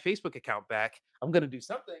give me my Facebook account back, I'm gonna do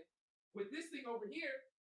something with this thing over here.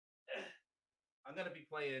 I'm gonna be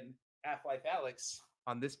playing Half-Life Alyx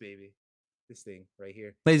on this baby. This thing right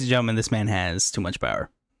here. Ladies and gentlemen, this man has too much power.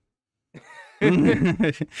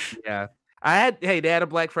 Yeah. They had a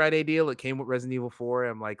Black Friday deal. It came with Resident Evil 4.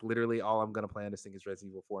 I'm like, literally all I'm gonna play on this thing is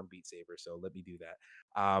Resident Evil 4 and Beat Saber. So let me do that.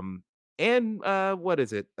 And what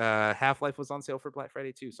is it? Half-Life was on sale for Black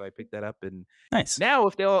Friday too. So I picked that up, and Nice. now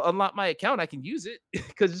if they'll unlock my account, I can use it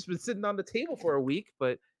because it's been sitting on the table for a week,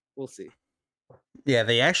 but we'll see. Yeah,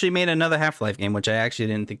 they actually made another Half-Life game, which I actually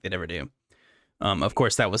didn't think they'd ever do. Of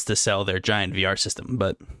course, that was to sell their giant VR system,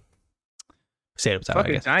 but say it was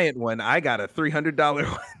fucking giant one. I got a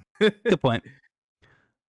 $300 one. Good point.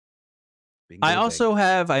 I also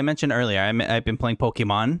have, I mentioned earlier, I've been playing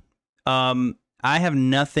Pokemon. I have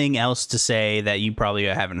nothing else to say that you probably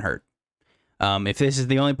haven't heard. If this is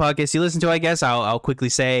the only podcast you listen to, I guess I'll quickly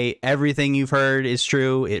say everything you've heard is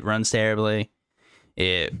true. It runs terribly.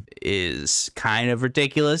 It is kind of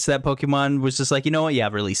ridiculous that Pokemon was just like, you know what? Yeah,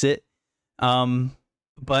 release it.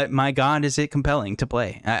 But my God, is it compelling to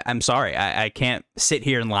play? I'm sorry. I can't sit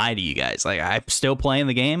here and lie to you guys. Like, I'm still playing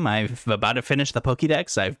the game. I've about to finish the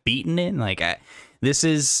Pokédex. I've beaten it. Like, this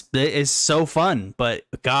is so fun. But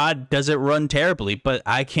God, does it run terribly. But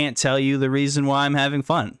I can't tell you the reason why I'm having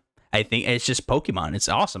fun. I think it's just Pokemon. It's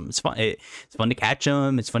awesome. It's fun. It's fun to catch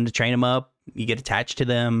them. It's fun to train them up. You get attached to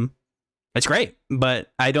them. It's great.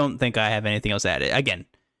 But I don't think I have anything else to add. Again,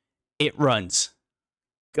 it runs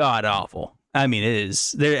god awful. I mean, it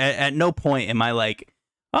is. There at no point am I like,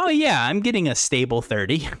 oh yeah, I'm getting a stable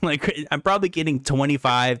 30. Like, I'm probably getting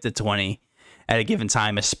 25 to 20 at a given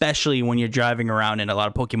time, especially when you're driving around and a lot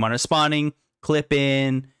of Pokemon are spawning, clip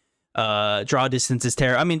in, draw distance is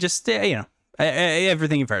terrible. I mean, just,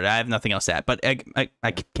 everything you've heard. I have nothing else to add, but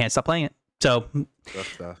I can't stop playing it. So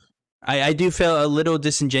rough stuff. I do feel a little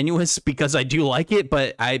disingenuous because I do like it,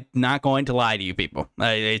 but I'm not going to lie to you people.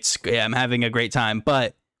 I'm having a great time,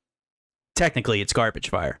 but technically it's garbage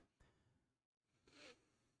fire.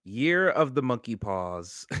 Year of the monkey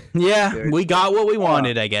paws. Yeah, we got what we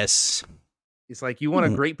wanted, I guess. It's like, you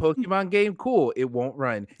want a great Pokemon game? Cool. It won't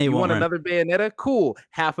run. You want another Bayonetta? Cool.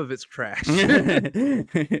 Half of it's trash.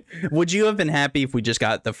 Would you have been happy if we just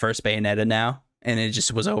got the first Bayonetta now and it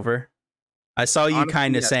just was over? I saw you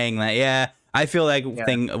kind of saying that. Yeah, I feel like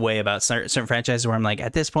way about certain franchises where I'm like,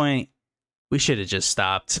 at this point, we should have just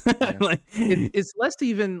stopped. Yeah. Like, it's less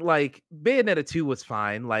even like Bayonetta 2 was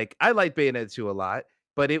fine. Like, I like Bayonetta 2 a lot,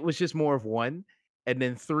 but it was just more of one. And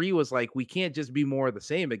then 3 was like, we can't just be more of the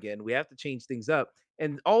same again. We have to change things up.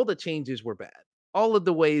 And all the changes were bad. All of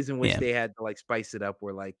the ways in which they had to like spice it up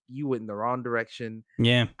were like, you went in the wrong direction.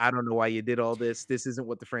 Yeah. I don't know why you did all this. This isn't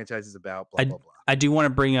what the franchise is about. Blah, blah, blah. I do want to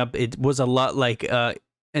bring up, it was a lot like at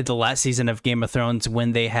the last season of Game of Thrones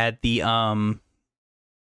when they had the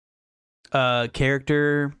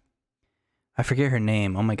character, I forget her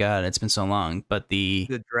name. Oh my God, it's been so long. But the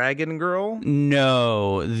dragon girl?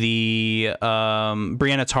 No, the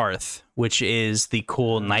Brianna Tarth, which is the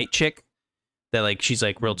cool knight chick that like she's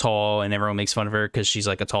like real tall and everyone makes fun of her because she's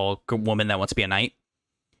like a tall woman that wants to be a knight.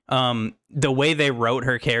 The way they wrote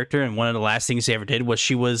her character, and one of the last things they ever did was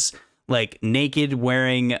she was like naked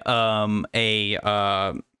wearing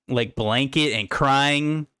a like blanket and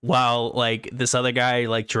crying while like this other guy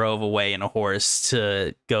like drove away in a horse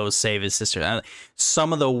to go save his sister.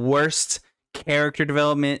 Some of the worst character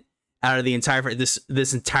development out of the entire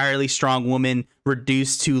this entirely strong woman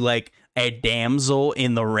reduced to like a damsel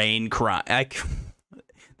in the rain cry.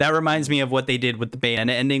 That reminds me of what they did with the Bayonetta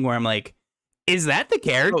ending, where I'm like, is that the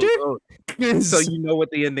character? So you know what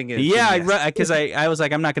the ending is. Yeah, because I was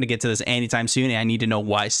like, I'm not going to get to this anytime soon, and I need to know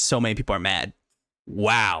why so many people are mad.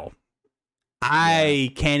 Wow.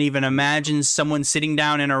 I can't even imagine someone sitting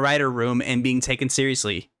down in a writer room and being taken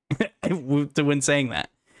seriously when saying that.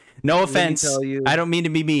 No offense. I don't mean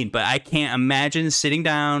to be mean, but I can't imagine sitting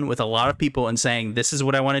down with a lot of people and saying, this is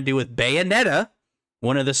what I want to do with Bayonetta,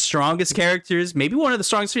 one of the strongest characters, maybe one of the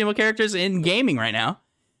strongest female characters in gaming right now.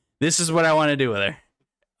 This is what I want to do with her.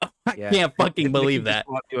 I can't fucking believe that.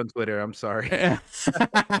 You on Twitter. I'm sorry.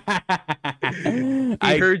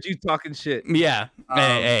 I heard you talking shit. Yeah.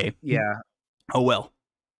 Hey. Yeah. Oh well.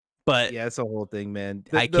 But yeah, it's a whole thing, man.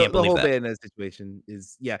 I can't believe that. The whole Bayonetta situation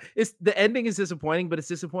is it's the ending is disappointing, but it's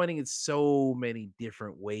disappointing in so many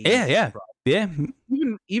different ways. Yeah.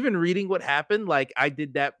 Even reading what happened, like I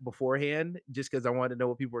did that beforehand just because I wanted to know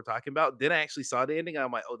what people were talking about. Then I actually saw the ending.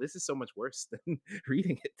 I'm like, oh, this is so much worse than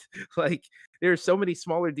reading it. Like there are so many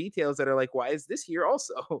smaller details that are like, why is this here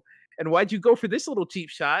also? And why'd you go for this little cheap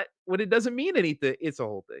shot when it doesn't mean anything? It's a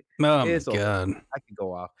whole thing. Oh my God. I could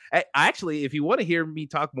go off. Actually, if you want to hear me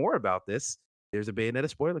talk more about this, there's a Bayonetta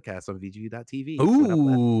spoiler cast on VGU.tv.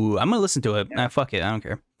 Ooh, I'm gonna listen to it. Yeah. Fuck it, I don't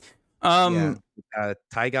care. Yeah.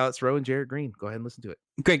 Ty Gallant's Row and Jared Green. Go ahead and listen to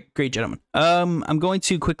it. Great gentlemen. I'm going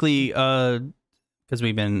to quickly because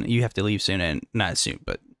you have to leave soon, and not soon,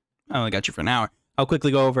 but I only got you for an hour. I'll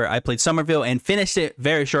quickly go over. I played Somerville and finished it.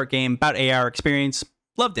 Very short game, about 8-hour experience.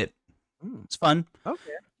 Loved it. It's fun. Okay.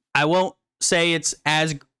 I won't say it's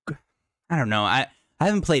as, I don't know. I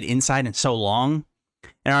haven't played Inside in so long,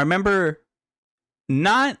 and I remember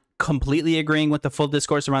not completely agreeing with the full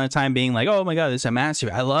discourse around the time, being like, "Oh my god, this is a massive."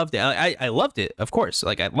 I loved it. I loved it, of course.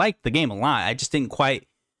 Like, I liked the game a lot. I just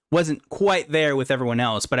wasn't quite there with everyone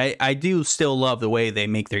else. But I do still love the way they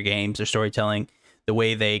make their games, their storytelling, the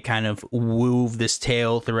way they kind of weave this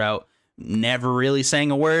tale throughout never really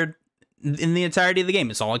saying a word in the entirety of the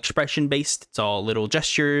game. It's all expression based. It's all little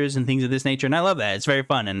gestures and things of this nature, and I love that. It's very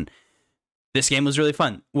fun, and this game was really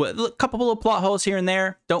fun. A couple of plot holes here and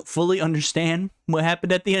there. Don't fully understand what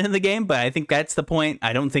happened at the end of the game, but I think that's the point.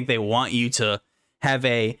 I don't think they want you to have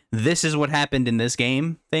this is what happened in this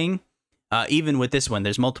game thing. Even with this one,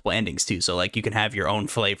 there's multiple endings too, so like you can have your own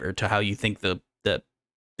flavor to how you think the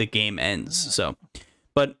game ends. So,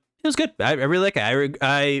 but it was good. I really like it.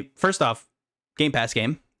 I first off, Game Pass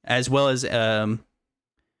game, as well as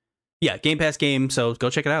yeah, Game Pass game, so go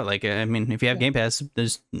check it out. Like, I mean, if you have Game Pass,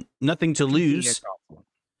 there's nothing to lose,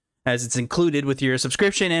 as it's included with your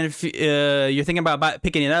subscription. And if you're thinking about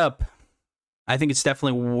picking it up, I think it's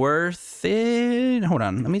definitely worth it. Hold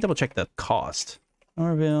on, let me double check the cost.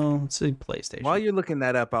 Somerville, let's see, PlayStation. While you're looking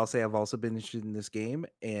that up, I'll say I've also been interested in this game,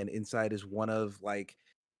 and Inside is one of, like,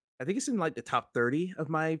 I think it's in like the top 30 of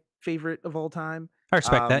my favorite of all time. I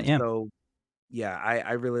respect that, yeah. So yeah,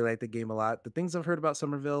 I really like the game a lot. The things I've heard about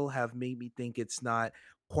Somerville have made me think it's not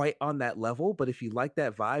quite on that level, but if you like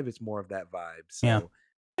that vibe, it's more of that vibe. So yeah.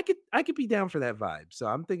 I could be down for that vibe. So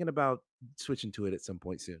I'm thinking about switching to it at some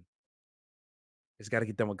point soon. It's got to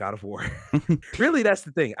get done with God of War. Really, that's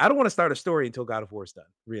the thing. I don't want to start a story until God of War is done.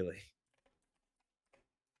 Really.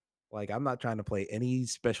 Like, I'm not trying to play any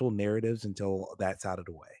special narratives until that's out of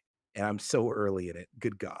the way. And I'm so early in it.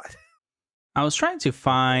 Good God. I was trying to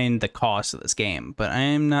find the cost of this game, but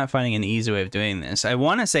I'm not finding an easy way of doing this. I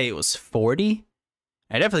want to say it was 40.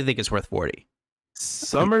 I definitely think it's worth 40.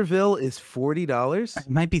 Somerville is $40. It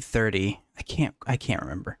might be 30. I can't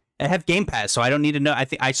remember. I have Game Pass, so I don't need to know. I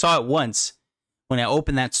think I saw it once when I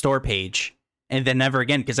opened that store page, and then never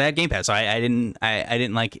again because I had Game Pass. So I didn't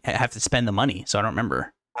like have to spend the money, so I don't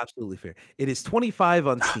remember. Absolutely fair. It is 25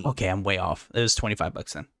 on Steam. Okay, I'm way off. It was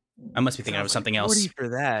 $25 then. I must be thinking of something else. 40 for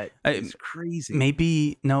that. It's crazy.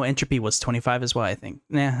 Maybe no, Entropy was 25 as well, I think.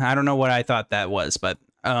 I don't know what I thought that was, but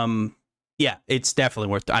yeah, it's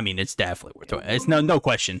definitely worth. I mean, it's definitely worth. It's no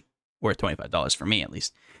question worth $25 for me at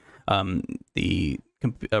least. The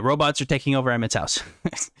robots are taking over Emmett's house.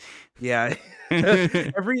 Yeah.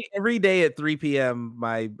 every day at 3 p.m.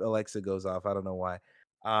 my Alexa goes off. I don't know why.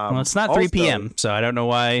 Well, it's not 3 p.m., so I don't know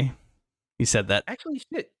why you said that. Actually,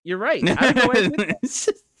 shit, you're right. I don't know why I did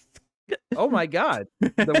that. Oh my God,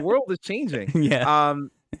 the world is changing. Yeah.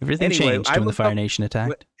 Everything changed when the Fire Nation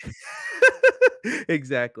attacked.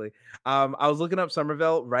 Exactly. I was looking up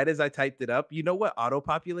Somerville right as I typed it up. You know what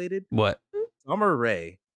auto-populated? What? Summer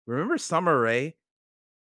Rae. Remember Summer Rae?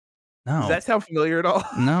 No. Does that sound familiar at all?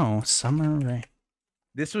 No, Summer Rae.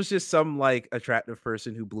 This was just some like attractive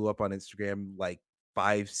person who blew up on Instagram like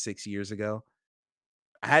 5-6 years ago.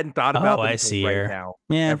 I hadn't thought about them I see right her. now.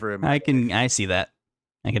 Yeah, I see that.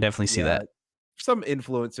 I can definitely see that. Some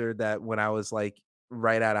influencer that when I was like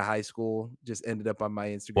right out of high school just ended up on my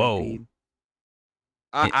Instagram feed.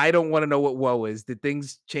 I don't want to know what whoa is. Did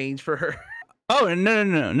things change for her? Oh,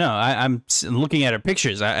 no. I'm looking at her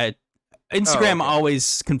pictures. Instagram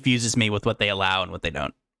always confuses me with what they allow and what they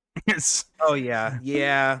don't. Oh, yeah.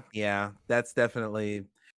 That's definitely...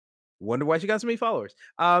 Wonder why she got so many followers.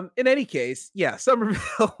 In any case, yeah,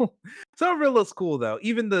 Somerville looks cool though.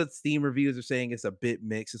 Even the Steam reviews are saying it's a bit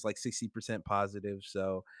mixed. It's like 60% positive.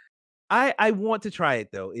 So I want to try it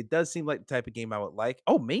though. It does seem like the type of game I would like.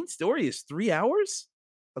 Oh, main story is 3 hours,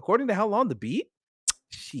 according to How Long to Beat.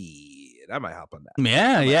 Shit, I might hop on that.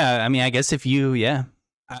 Yeah. I mean, I guess if you,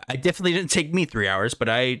 I definitely didn't take me 3 hours, but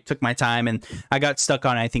I took my time and I got stuck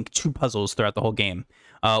on, I think, 2 puzzles throughout the whole game.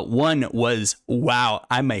 One was, wow,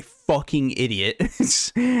 I'm a fucking idiot.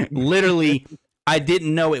 Literally, I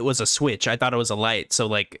didn't know it was a switch. I thought it was a light.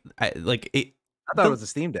 So I thought it was a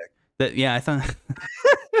Steam Deck. I thought.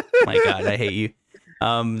 My God, I hate you.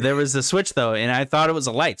 There was a switch though, and I thought it was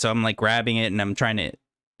a light. So I'm like grabbing it and I'm trying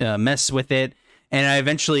to mess with it, and I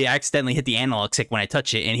eventually accidentally hit the analog stick when I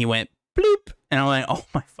touch it, and he went bloop, and I'm like, oh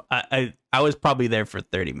my! I was probably there for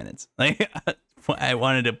 30 minutes. Like I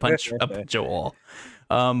wanted to punch a wall.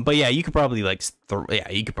 But yeah, you could probably like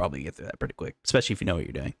you could probably get through that pretty quick, especially if you know what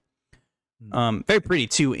you're doing. Very pretty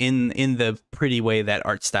too in the pretty way that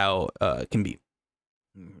art style can be.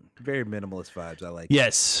 Very minimalist vibes. I like.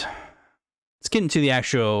 Yes. Let's get into the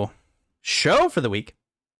actual show for the week.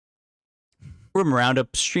 From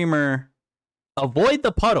Roundup streamer Avoid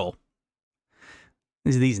the Puddle.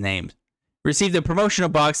 These names. Received a promotional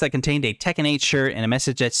box that contained a Tekken 8 shirt and a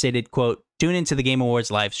message that stated, quote, "Tune into the Game Awards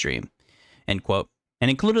live stream," end quote, and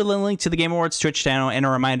included a link to the Game Awards Twitch channel and a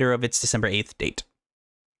reminder of its December 8th date.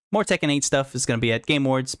 More Tekken 8 stuff is going to be at Game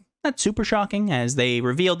Awards. Not super shocking, as they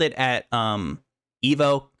revealed it at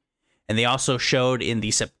Evo, and they also showed in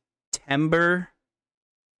the September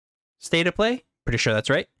State of Play. Pretty sure that's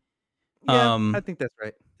right. Yeah, I think that's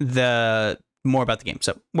right. The more about the game,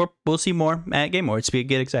 so we'll see more at Game Awards.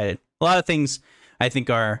 Get excited. A lot of things I think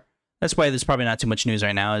are. That's why there's probably not too much news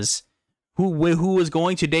right now. Is who was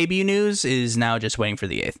going to debut news is now just waiting for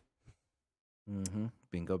the 8th.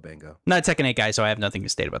 Bingo, bango. Not a Tekken 8 guy, so I have nothing to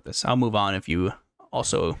state about this. I'll move on if you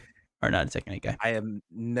also are not a Tekken 8 guy. I have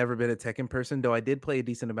never been a Tekken person, though I did play a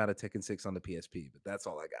decent amount of Tekken 6 on the PSP, but that's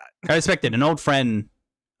all I got. I respected an old friend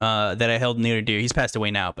that I held near and dear. He's passed away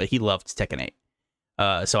now, but he loved Tekken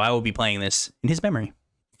 8. So I will be playing this in his memory.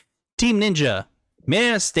 Team Ninja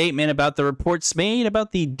made a statement about the reports made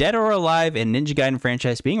about the Dead or Alive and Ninja Gaiden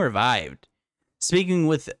franchise being revived. Speaking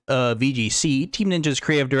with VGC, Team Ninja's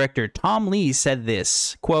creative director Tom Lee said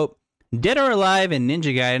this, quote, "Dead or Alive and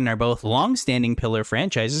Ninja Gaiden are both long-standing pillar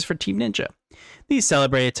franchises for Team Ninja. These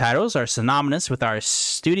celebrated titles are synonymous with our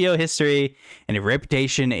studio history and a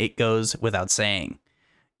reputation it goes without saying.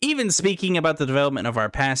 Even speaking about the development of our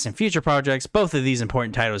past and future projects, both of these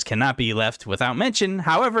important titles cannot be left without mention.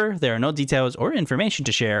 However, there are no details or information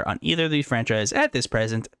to share on either of these franchises at this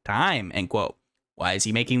present time," end quote. Why is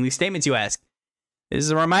he making these statements, you ask? This is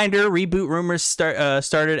a reminder, reboot rumors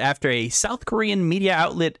started after a South Korean media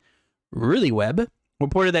outlet, ReallyWeb,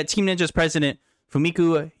 reported that Team Ninja's president,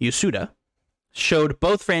 Fumiko Yasuda, showed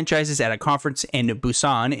both franchises at a conference in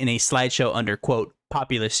Busan in a slideshow under, quote,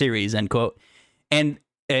 "popular series," end quote, and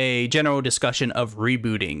a general discussion of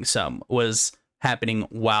rebooting some was happening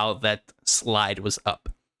while that slide was up.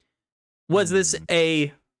 Was this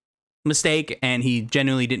a mistake and he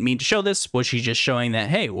genuinely didn't mean to show this? Was she just showing that,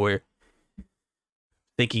 hey, we're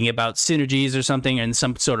thinking about synergies or something and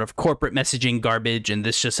some sort of corporate messaging garbage and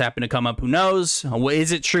this just happened to come up? Who knows?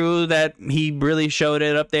 Is it true that he really showed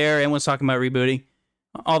it up there and was talking about rebooting?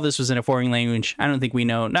 All this was in a foreign language. I don't think we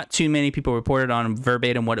know. Not too many people reported on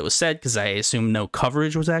verbatim what it was said because I assume no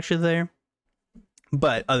coverage was actually there.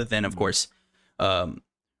 But other than, of course,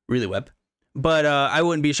 ReallyWeb. But I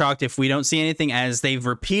wouldn't be shocked if we don't see anything, as they've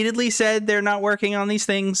repeatedly said they're not working on these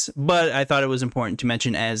things. But I thought it was important to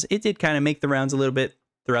mention, as it did kind of make the rounds a little bit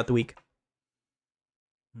throughout the week.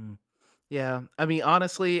 Yeah, I mean,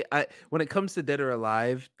 honestly, when it comes to Dead or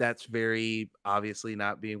Alive, that's very obviously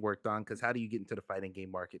not being worked on, because how do you get into the fighting game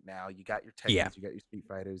market now? You got your Tekkens, you got your Street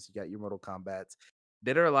Fighters, you got your Mortal Kombats.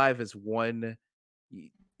 Dead or Alive is one.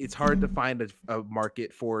 It's hard to find a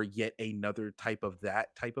market for yet another type of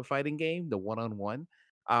that type of fighting game, the one-on-one.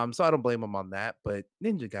 So I don't blame them on that. But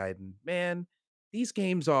Ninja Gaiden, man, these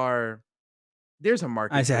games are. There's a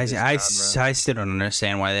market. I still don't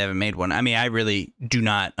understand why they haven't made one. I mean, I really do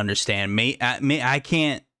not understand. I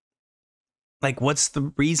can't. Like, what's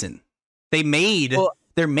the reason?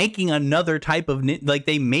 They're making another type of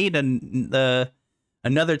they made another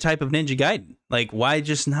type of Ninja Gaiden. Like, why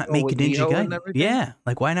just not make a Ninja Gaiden? Yeah,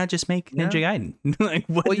 like why not just make Ninja Gaiden? Like,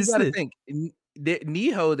 what is this? Think.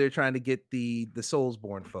 Nihon, they're trying to get the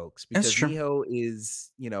Soulsborne folks, because Nihon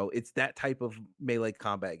is, it's that type of melee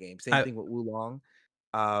combat game. Same thing with Wulong.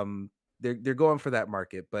 They're going for that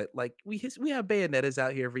market, but like we have Bayonettas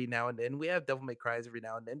out here every now and then. We have Devil May Cries every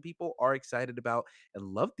now and then. People are excited about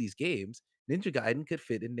and love these games. Ninja Gaiden could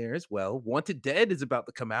fit in there as well. Wanted Dead is about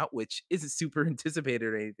to come out, which isn't super anticipated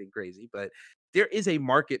or anything crazy, but there is a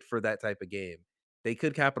market for that type of game. They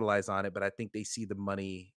could capitalize on it, but I think they see the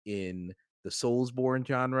money in the Soulsborne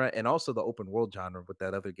genre and also the open world genre with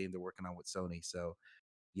that other game they're working on with Sony. So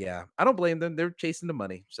yeah, I don't blame them. They're chasing the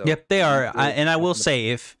money. So yep, they are. And I will say,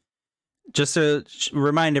 if just to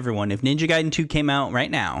remind everyone, if Ninja Gaiden 2 came out right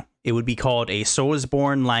now, it would be called a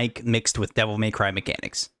Soulsborne like mixed with Devil May Cry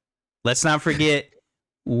mechanics. Let's not forget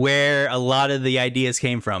where a lot of the ideas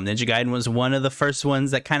came from. Ninja Gaiden was one of the first ones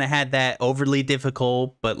that kind of had that overly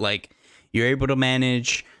difficult, but like you're able to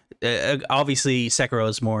manage. Obviously, Sekiro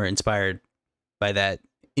is more inspired by that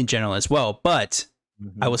in general as well, but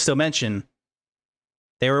I will still mention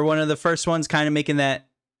they were one of the first ones kind of making that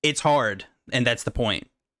it's hard, and that's the point.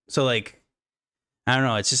 So like I don't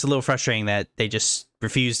know. It's just a little frustrating that they just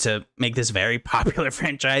refuse to make this very popular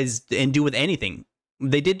franchise and do with anything.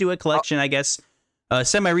 They did do a collection, I guess,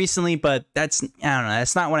 semi-recently, but I don't know.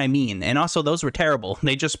 That's not what I mean. And also, those were terrible.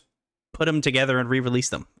 They just put them together and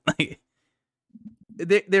re-released them.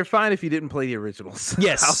 They're fine if you didn't play the originals.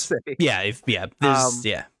 Yes. I'll say.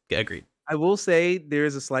 Yeah. Agreed. I will say there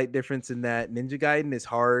is a slight difference in that Ninja Gaiden is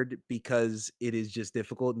hard because it is just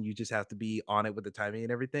difficult and you just have to be on it with the timing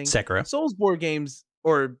and everything. Sekiro. Souls board games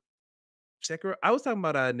or Sekiro. I was talking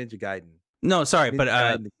about Ninja Gaiden. No, sorry, but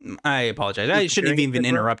I apologize. I shouldn't have even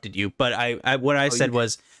interrupted you. But what I said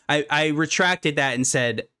was I retracted that and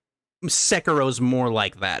said Sekiro's more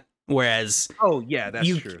like that. Whereas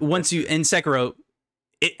that's true. Once you in Sekiro,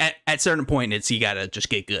 at certain point you gotta just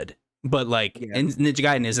get good. But in Ninja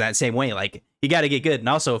Gaiden is that same way. Like you gotta get good, and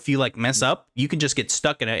also if you mess up, you can just get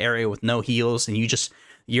stuck in an area with no heals, and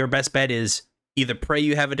your best bet is either pray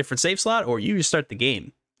you have a different save slot or you restart the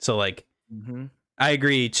game. So I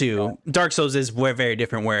agree too. Dark Souls is very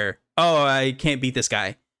different. Where I can't beat this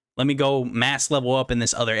guy. Let me go mass level up in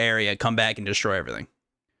this other area, come back and destroy everything.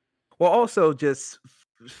 Well, also just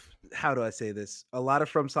how do I say this? A lot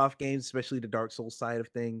of FromSoft games, especially the Dark Souls side of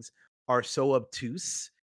things, are so obtuse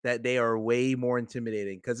that they are way more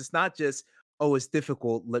intimidating because it's not just, it's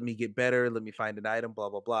difficult, let me get better, let me find an item, blah,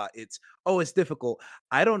 blah, blah. It's, it's difficult.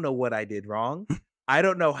 I don't know what I did wrong. I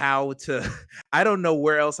don't know I don't know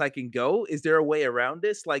where else I can go. Is there a way around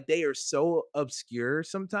this? They are so obscure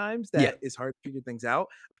sometimes that it's hard to figure things out.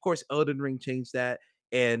 Of course, Elden Ring changed that,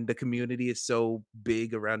 and the community is so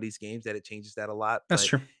big around these games that it changes that a lot. That's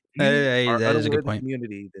true. That is a good point.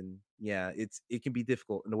 Community, then it can be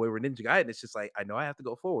difficult. In the way we're Ninja Gaiden, it's just I know I have to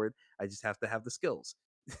go forward. I just have to have the skills.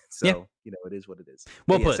 So it is what it is.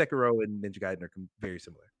 Well put. Sekiro and Ninja Gaiden are very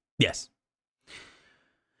similar. Yes.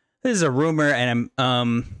 This is a rumor, and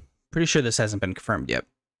I'm pretty sure this hasn't been confirmed yet.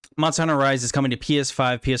 Monster Hunter Rise is coming to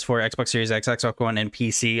PS5, PS4, Xbox Series X, Xbox One, and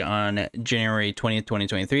PC on January 20th,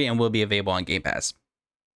 2023, and will be available on Game Pass.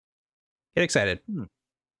 Get excited.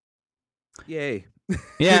 Yay.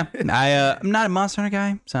 Yeah, I'm not a Monster Hunter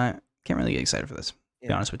guy, so I can't really get excited for this, to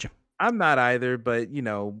be honest with you. I'm not either, but,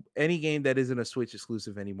 any game that isn't a Switch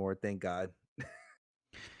exclusive anymore, thank God.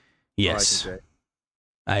 Yes,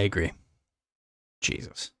 I agree.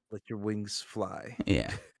 Jesus. Let your wings fly.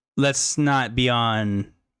 Yeah. Let's not be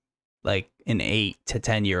on, an 8 to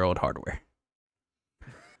 10-year-old hardware.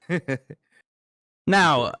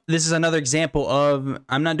 Now, this is another example of,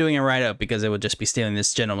 I'm not doing a write-up because it would just be stealing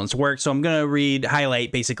this gentleman's work, so I'm going to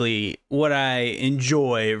highlight basically what I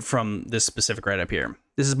enjoy from this specific write-up here.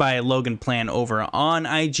 This is by Logan Plan over on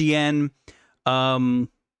IGN.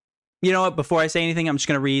 You know what? Before I say anything, I'm just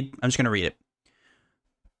going to read it.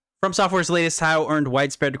 FromSoftware's latest title earned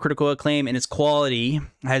widespread critical acclaim, and its quality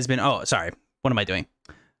has been... Oh, sorry. What am I doing?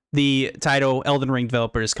 The title, Elden Ring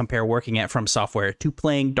developers compare working at FromSoftware to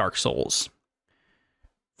playing Dark Souls.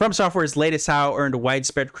 FromSoftware's latest title earned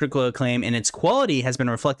widespread critical acclaim, and its quality has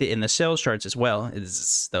been reflected in the sales charts as well. It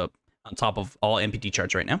is on top of all NPD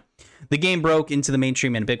charts right now. The game broke into the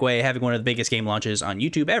mainstream in a big way, having one of the biggest game launches on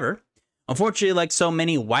YouTube ever. Unfortunately, like so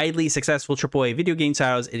many widely successful AAA video game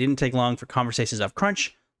titles, it didn't take long for conversations of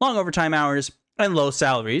crunch, long overtime hours, and low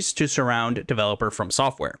salaries to surround developer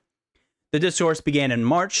FromSoftware. The discourse began in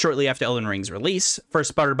March, shortly after Elden Ring's release. First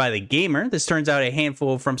spotted by The Gamer, this turns out a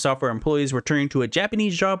handful of FromSoftware employees were turning to a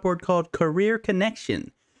Japanese job board called Career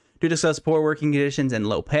Connection to discuss poor working conditions and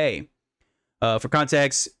low pay. For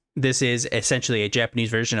context, this is essentially a Japanese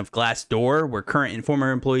version of Glassdoor, where current and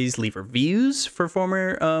former employees leave reviews for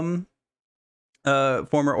former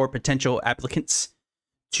or potential applicants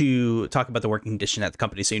to talk about the working condition at the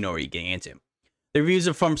company, so you know what you're getting into. The reviews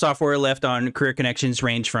of FromSoftware left on Career Connections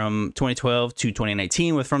range from 2012 to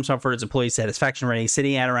 2019, with FromSoftware's employee satisfaction rating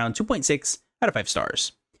sitting at around 2.6 out of 5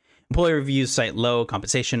 stars. Employee reviews cite low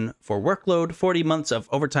compensation for workload, 40 months of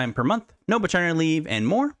overtime per month, no paternity leave, and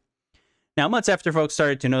more. Now, months after folks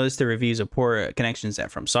started to notice the reviews of poor connections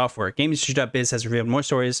at FromSoftware, GameIndustry.biz has revealed more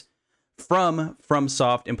stories from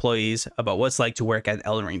FromSoft employees about what's like to work as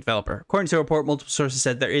Elden Ring developer. According to a report, multiple sources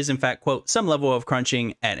said there is, in fact, quote, some level of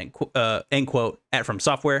crunching at, end quote, at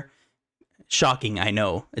FromSoftware. Shocking, I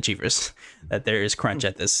know, Achievers, that there is crunch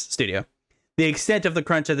at this studio. The extent of the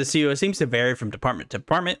crunch at the studio seems to vary from department to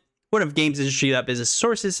department. One of GamesIndustry.biz's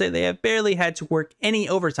sources say they have barely had to work any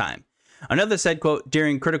overtime. Another said, quote,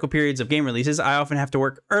 during critical periods of game releases, I often have to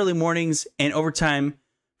work early mornings and overtime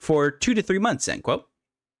for 2 to 3 months, end quote.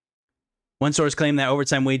 One source claimed that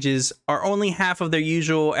overtime wages are only half of their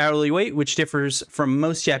usual hourly rate, which differs from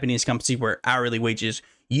most Japanese companies where hourly wages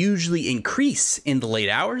usually increase in the late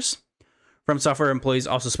hours. From Software employees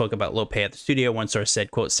also spoke about low pay at the studio. One source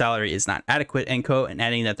said, quote, salary is not adequate, end quote, and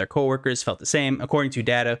adding that their coworkers felt the same. According to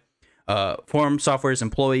data, From Software's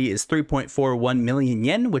employee is 3.41 million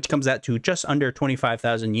yen, which comes out to just under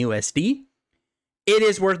 25,000 USD. It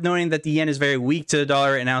is worth noting that the yen is very weak to the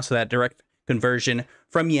dollar, and also that direct conversion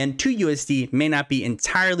from yen to USD may not be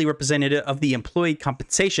entirely representative of the employee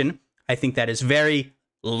compensation. I think that is very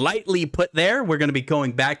lightly put there. We're going to be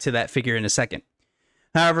going back to that figure in a second.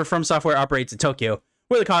 However, From Software operates in Tokyo,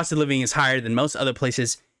 where the cost of living is higher than most other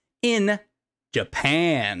places in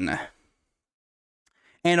Japan.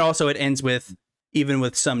 And also it ends with, even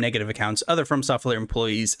with some negative accounts, other From Software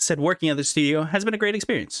employees said working at the studio has been a great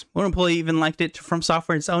experience. One employee even liked it From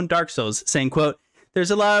Software's own Dark Souls, saying, quote,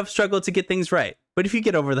 there's a lot of struggle to get things right, but if you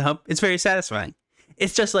get over the hump, it's very satisfying.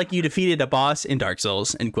 It's just like you defeated a boss in Dark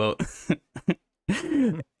Souls, end quote.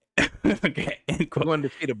 Okay, end quote. Want to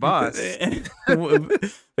defeat a boss.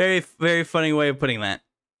 Very, very funny way of putting that.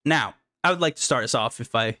 Now, I would like to start us off,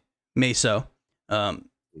 if I may so.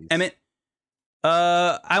 Emmett,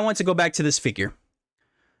 I want to go back to this figure.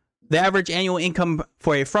 The average annual income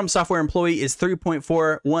for a From Software employee is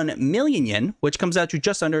 3.41 million yen, which comes out to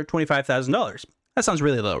just under $25,000. That sounds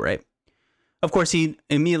really low, right? Of course, he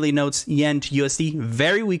immediately notes yen to USD,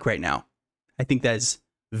 very weak right now. I think that is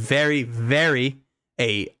very, very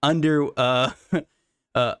a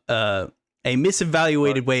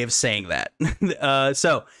misevaluated way of saying that.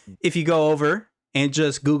 So if you go over and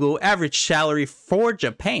just Google average salary for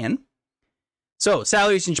Japan, so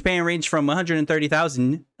salaries in Japan range from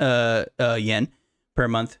 130,000 yen per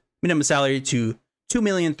month, minimum salary, to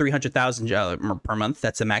 2,300,000 per month.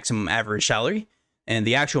 That's the maximum average salary, and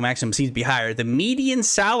the actual maximum seems to be higher. The median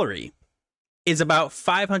salary is about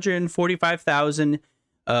 545,000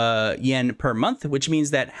 yen per month, which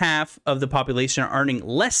means that half of the population are earning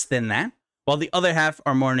less than that, while the other half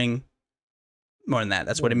are earning more than that.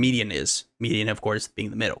 That's what a median is. Median, of course, being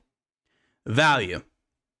the middle. Value.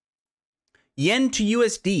 Yen to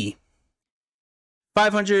USD.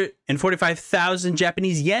 545,000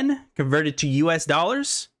 Japanese yen converted to US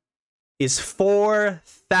dollars is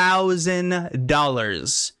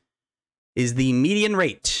 $4,000 is the median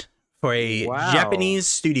rate for a Japanese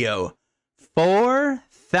studio.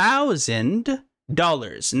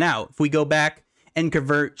 $4,000. Now, if we go back and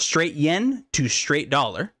convert straight yen to straight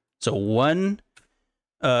dollar, so $1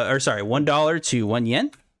 to 1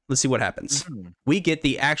 yen, let's see what happens. We get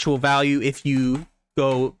the actual value if you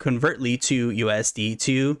go convertly to USD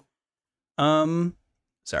to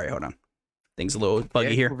sorry, hold on. Things a little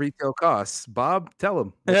buggy here. Retail costs. Bob, tell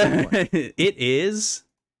him. It is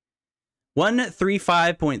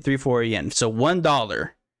 135.34 yen. So $1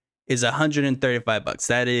 is 135 bucks.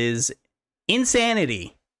 That is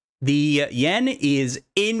insanity. The yen is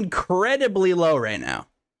incredibly low right now.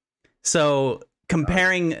 So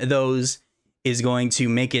comparing those is going to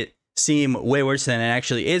make it seem way worse than it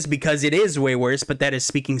actually is, because it is way worse, but that is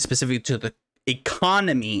speaking specifically to the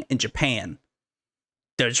economy in Japan.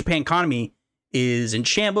 The Japan economy is in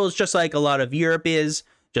shambles, just like a lot of Europe is,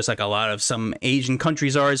 just like a lot of some Asian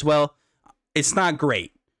countries are as well. It's not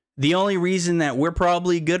great. The only reason that we're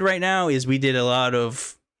probably good right now is we did a lot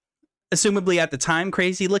of, assumably at the time,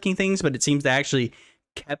 crazy looking things, but it seems to actually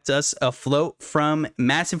kept us afloat from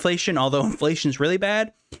mass inflation. Although inflation is really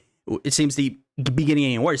bad, it seems to be getting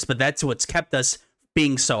any worse, but that's what's kept us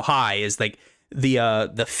being so high, is like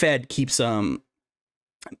the Fed keeps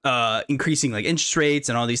increasing like interest rates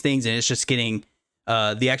and all these things, and it's just getting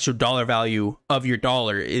the actual dollar value of your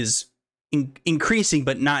dollar is increasing,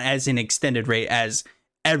 but not as an extended rate as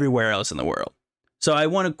everywhere else in the world. So I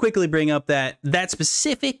want to quickly bring up that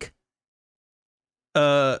specific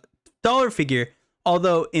dollar figure,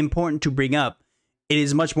 although important to bring up, it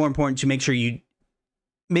is much more important to make sure you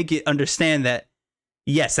make it understand that,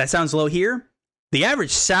 yes, that sounds low here. The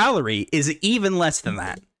average salary is even less than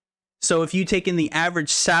that. So if you take in the average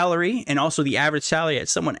salary and also the average salary at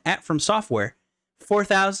someone at From Software,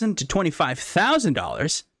 $4,000 to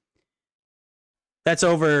 $25,000, that's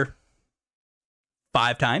over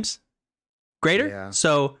 5 times greater. Yeah.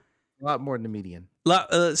 So a lot more than the median.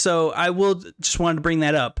 So I will just wanted to bring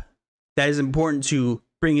that up. That is important to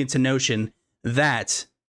bring into notion that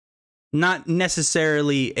not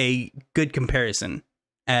necessarily a good comparison,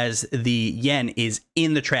 as the yen is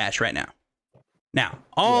in the trash right now. Now,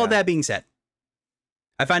 all that being said,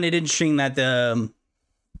 I find it interesting that the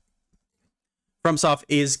FromSoft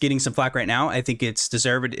is getting some flack right now. I think it's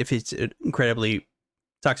deserved if it's an incredibly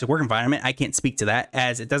toxic work environment. I can't speak to that,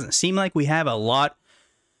 as it doesn't seem like we have a lot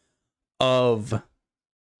of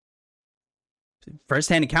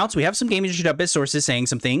First-hand accounts. We have some game industry bit sources saying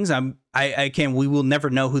some things. I can. We will never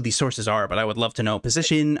know who these sources are, but I would love to know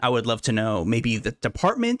position. I would love to know maybe the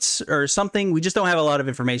departments or something. We just don't have a lot of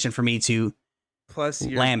information for me to Plus,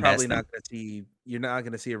 lambast them. you're not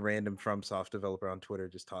gonna see a random FromSoft developer on Twitter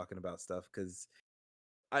just talking about stuff because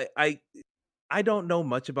I I I don't know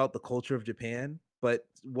much about the culture of Japan, but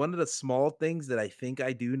one of the small things that I think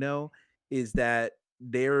I do know is that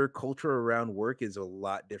their culture around work is a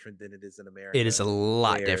lot different than it is in It is America, a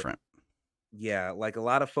lot where different. yeah, like a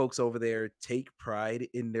lot of folks over there take pride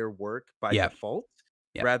in their work by Yeah. default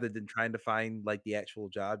Yeah. rather than trying to find like the actual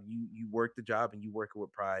job. You work the job and you work it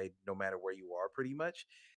with pride no matter where you are pretty much.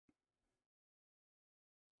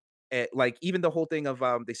 Like even the whole thing of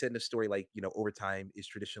they said in the story like overtime is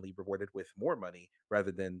traditionally rewarded with more money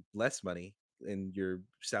rather than less money and your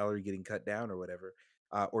salary getting cut down or whatever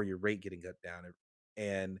or your rate getting cut down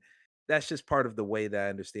and that's just part of the way that I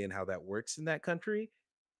understand how that works in that country.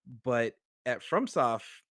 But at FromSoft,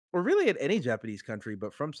 or really at any Japanese country,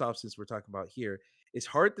 but FromSoft, since we're talking about here, it's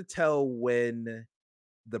hard to tell when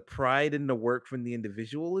the pride in the work from the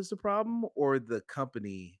individual is the problem or the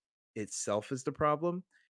company itself is the problem.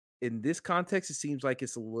 In this context, it seems like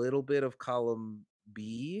it's a little bit of column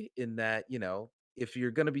B in that, if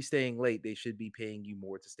you're going to be staying late, they should be paying you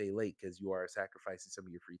more to stay late because you are sacrificing some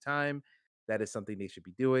of your free time. That is something they should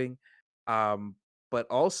be doing. Um, but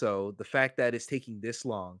also the fact that it's taking this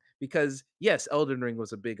long, because yes, Elden Ring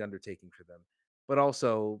was a big undertaking for them, but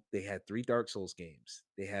also they had three Dark Souls games.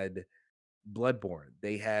 They had Bloodborne.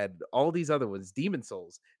 They had all these other ones, Demon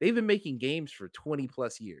Souls. They've been making games for 20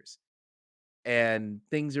 plus years and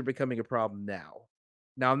things are becoming a problem now.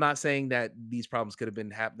 Now, I'm not saying that these problems could have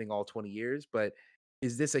been happening all 20 years, but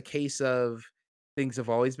is this a case of things have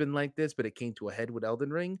always been like this, but it came to a head with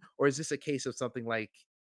Elden Ring? Or is this a case of something like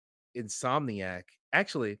Insomniac?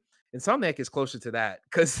 Actually, Insomniac is closer to that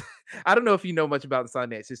because I don't know if you know much about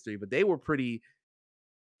Insomniac's history, but they were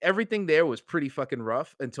everything there was pretty fucking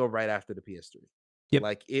rough until right after the PS3. Yep.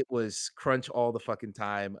 Like it was crunch all the fucking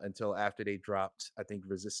time until after they dropped, I think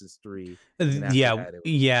Resistance 3. And after Yeah, that it was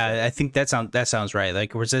yeah. I better. think that sounds right.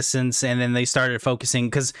 Like Resistance, and then they started focusing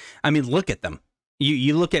because I mean, look at them.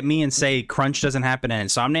 You look at me and Mhm. say crunch doesn't happen at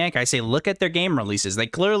Insomniac. I say look at their game releases. They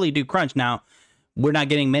clearly do crunch. Now we're not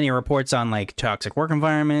getting many reports on like toxic work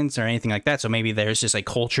environments or anything like that. So maybe there's just a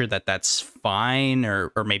culture that's fine,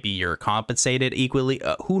 or maybe you're compensated equally.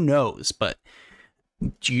 Who knows? But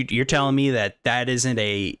you're telling me that isn't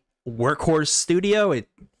a workhorse studio? It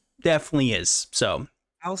definitely is. So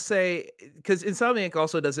I'll say because Insomniac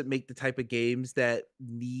also doesn't make the type of games that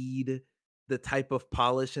need the type of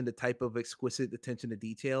polish and the type of exquisite attention to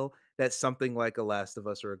detail that something like a Last of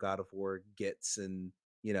Us or a God of War gets. And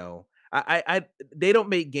they don't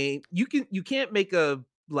make game. You can't make a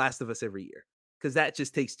Last of Us every year because that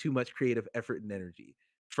just takes too much creative effort and energy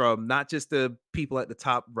from not just the people at the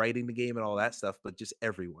top writing the game and all that stuff, but just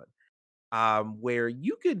everyone. Where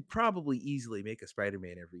you could probably easily make a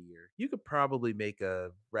Spider-Man every year. You could probably make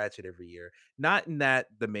a Ratchet every year. Not in that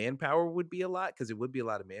the manpower would be a lot, because it would be a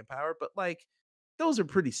lot of manpower, but like those are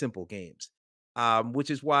pretty simple games. Which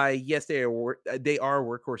is why, yes, they are a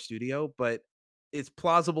workhorse studio, but it's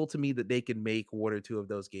plausible to me that they can make one or two of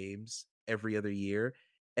those games every other year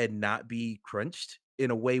and not be crunched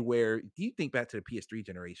in a way where, do you think back to the PS3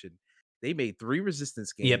 generation? They made 3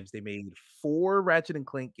 Resistance yep. games, they made 4 Ratchet& and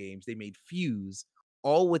Clank games, they made Fuse,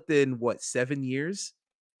 all within, what, 7 years?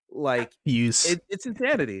 Like, Fuse. it's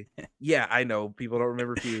insanity. Yeah, I know, people don't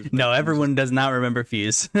remember Fuse, but No, Fuse was everyone does crazy. not remember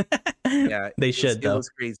Fuse. Yeah, They should it though. was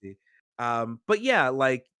crazy. But yeah,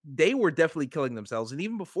 like, they were definitely killing themselves, and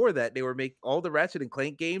even before that, they were make all the Ratchet& and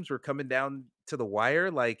Clank games were coming down to the wire.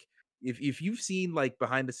 Like, if you've seen, like,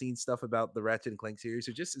 behind the scenes stuff about the Ratchet& and Clank series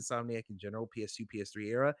or just Insomniac in general, PS2, PS3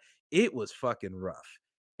 era, it was fucking rough.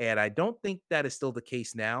 And I don't think that is still the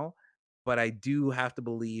case now, but I do have to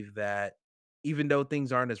believe that even though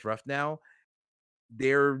things aren't as rough now,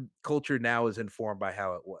 their culture now is informed by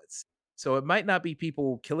how it was. So it might not be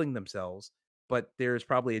people killing themselves, but there's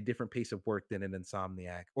probably a different pace of work than an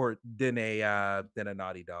Insomniac or than a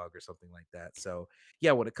Naughty Dog or something like that. So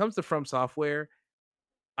yeah, when it comes to From Software,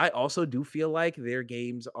 I also do feel like their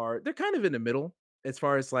games they're kind of in the middle as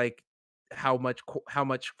far as like how much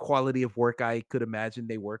quality of work I could imagine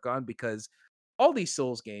they work on, because all these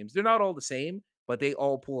Souls games, they're not all the same, but they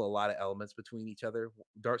all pull a lot of elements between each other.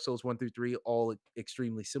 Dark Souls 1 through 3 all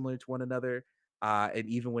extremely similar to one another. And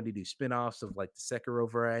even when they do spin-offs of like the Sekiro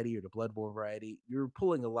variety or the Bloodborne variety, you're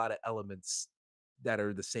pulling a lot of elements that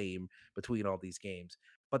are the same between all these games,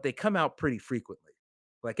 but they come out pretty frequently.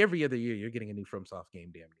 Like every other year, you're getting a new FromSoft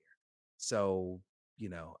game damn near. So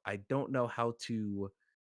I don't know how to.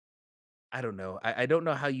 I don't know. I don't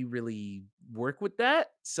know how you really work with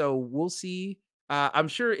that. So we'll see. I'm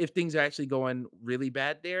sure if things are actually going really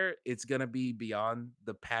bad there, it's gonna be beyond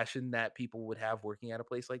the passion that people would have working at a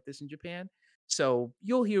place like this in Japan. So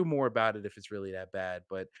you'll hear more about it if it's really that bad.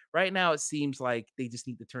 But right now, it seems like they just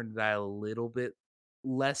need to turn the dial a little bit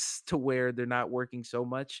less to where they're not working so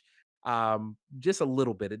much. Just a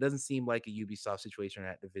little bit. It doesn't seem like a Ubisoft situation or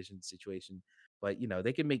Activision situation, but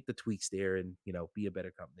they can make the tweaks there and be a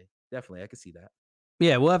better company. Definitely, I can see that.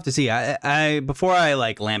 Yeah, we'll have to see. I before I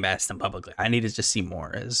like lambast them publicly, I need to just see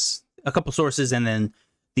more as a couple sources, and then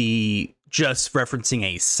the just referencing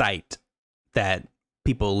a site that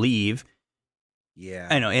people leave. Yeah,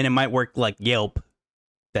 I know, and it might work like Yelp,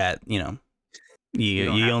 that you don't you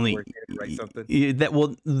have to only work there to write something.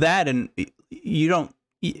 that and you don't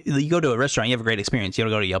you go to a restaurant, you have a great experience. You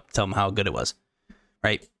don't go to Yelp to tell them how good it was,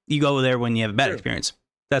 right? You go there when you have a bad Sure. experience.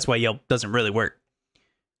 That's why Yelp doesn't really work.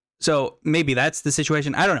 So maybe that's the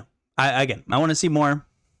situation. I don't know. I want to see more.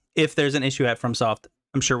 If there's an issue at FromSoft,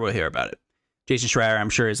 I'm sure we'll hear about it. Jason Schreier,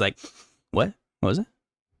 I'm sure, is like, what was it?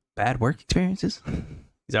 Bad work experiences?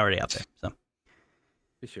 He's already out there. So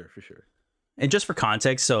For sure. and just for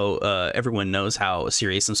context, so everyone knows how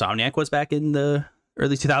serious Insomniac was back in the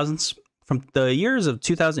early 2000s. From the years of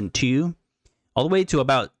 2002 all the way to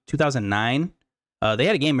about 2009, they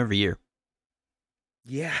had a game every year.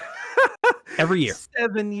 Yeah, Every year.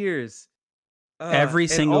 7 years. Every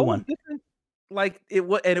And single all one. different. Like it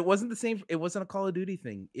was, and it wasn't the same. It wasn't a Call of Duty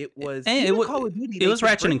thing. It was And even Call of Duty. it they was took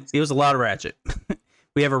Ratchet. breaks. It was a lot of Ratchet.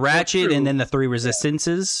 We have a Ratchet true. and then the 3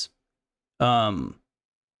 Resistances.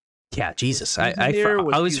 Yeah, Jesus. Fuse in I there, or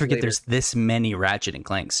was always Fuse forget later? there's this many Ratchet and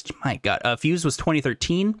Clanks. My God. Fuse was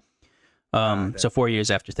 2013. So 4 years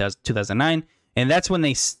after 2009. And that's when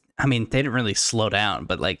they they didn't really slow down,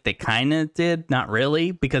 but like they kind of did, not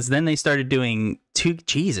really, because then they started doing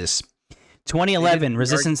 2011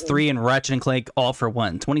 Resistance 3 and Ratchet and Clank All for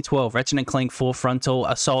One. 2012 Ratchet and Clank Full Frontal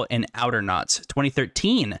Assault and Outer Knots.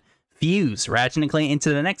 2013 Fuse Ratchet and Clank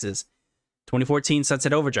Into the Nexus. 2014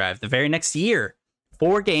 Sunset Overdrive. The very next year,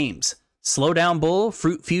 4 games: Slow Down Bull,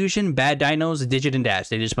 Fruit Fusion, Bad Dinos, Digit and Dash.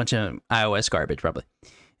 They did just a bunch of iOS garbage probably.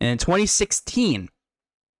 And in 2016,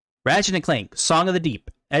 Ratchet and Clank Song of the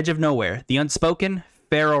Deep, Edge of Nowhere, The Unspoken,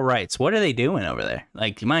 Feral Rights. What are they doing over there?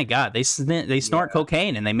 Like, my God, they snort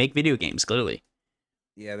cocaine and they make video games, clearly.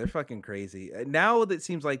 Yeah, they're fucking crazy. Now it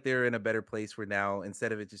seems like they're in a better place where now,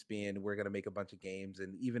 instead of it just being we're gonna make a bunch of games,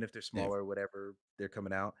 and even if they're smaller or whatever, they're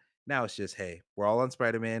coming out. Now it's just, hey, we're all on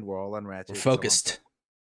Spider-Man, we're all on Ratchet. We're so on. focused.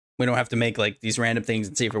 We don't have to make like these random things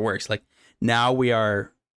and see if it works. Like, now we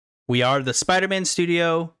are the Spider-Man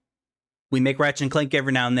studio. We make Ratchet and Clank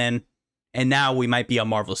every now and then, and now we might be a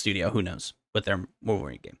Marvel studio. Who knows with their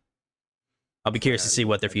Wolverine game? I'll be curious to see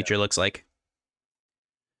what their future looks like.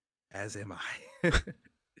 As am I.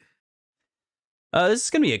 This is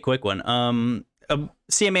gonna be a quick one.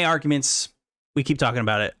 CMA arguments. We keep talking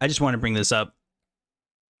about it. I just want to bring this up.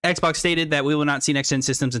 Xbox stated that we will not see next-gen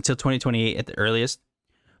systems until 2028 at the earliest.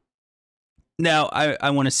 Now, I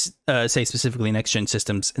want to say specifically next-gen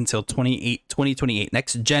systems until 2028.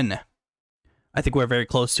 Next gen. I think we're very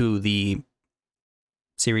close to the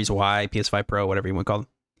Series Y, PS5 Pro, whatever you want to call them.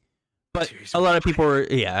 But Series a lot of people are,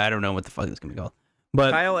 I don't know what the fuck it's going to be called.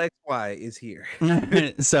 But Kyle XY is here.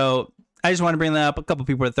 So I just want to bring that up. A couple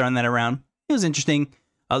people are throwing that around. It was interesting.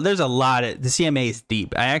 There's a lot of, the CMA is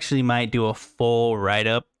deep. I actually might do a full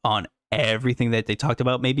write-up on everything that they talked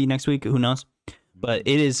about maybe next week. Who knows? But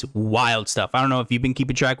it is wild stuff. I don't know if you've been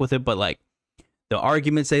keeping track with it, but like the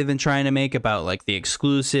arguments they've been trying to make about like the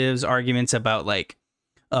exclusives, arguments about like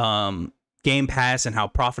Game Pass and how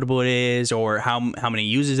profitable it is, or how many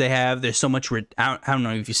users they have. There's so much, I don't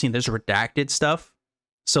know if you've seen, there's redacted stuff.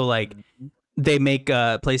 So like they make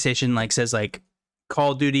PlayStation like says like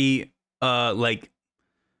Call of Duty is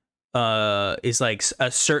like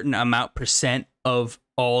a certain amount % of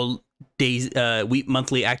all days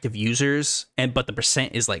monthly active users, but the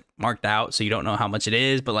 % is like marked out, so you don't know how much it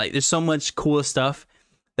is. But like there's so much cool stuff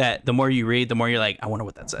that the more you read, the more you're like, I wonder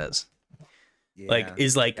what that says. Like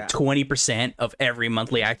is like 20% of every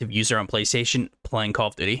monthly active user on PlayStation playing Call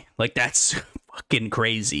of Duty. Like that's fucking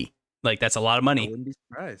crazy. Like that's a lot of money. I wouldn't be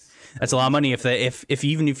surprised. That's a lot of money if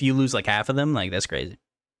even if you lose like half of them, like that's crazy.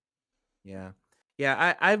 Yeah.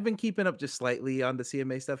 I've been keeping up just slightly on the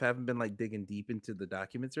CMA stuff. I haven't been like digging deep into the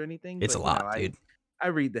documents or anything. It's but, a lot, dude. I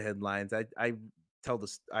read the headlines. I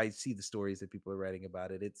see the stories that people are writing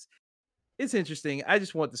about it. It's interesting. I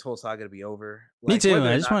just want this whole saga to be over. Me Like, too. whether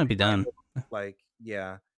or I just not want to be they find done. it, like,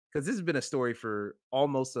 yeah, because this has been a story for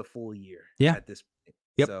almost a full year. Yeah. At this point.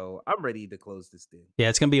 Yep. So I'm ready to close this thing. Yeah,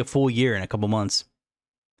 it's gonna be a full year in a couple months.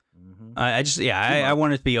 I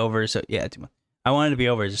want it to be over. So yeah, 2 months. I wanted to be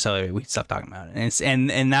over just so we can stop talking about it.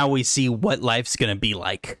 And now we see what life's gonna be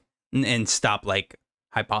like, and stop like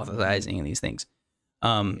hypothesizing these things.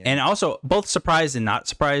 And also both surprised and not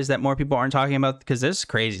surprised that more people aren't talking about, because there's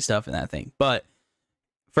crazy stuff in that thing. But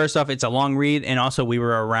first off, it's a long read, and also we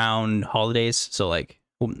were around holidays, so like,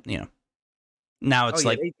 you know, now it's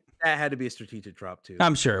like that had to be a strategic drop too.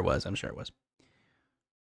 I'm sure it was.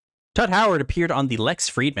 Todd Howard appeared on the Lex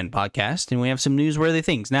Friedman podcast, and we have some newsworthy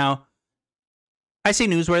things. Now, I say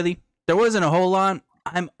newsworthy. There wasn't a whole lot.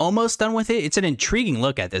 I'm almost done with it. It's an intriguing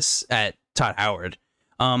look at Todd Howard.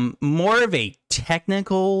 More of a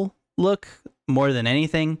technical look more than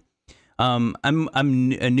anything. I'm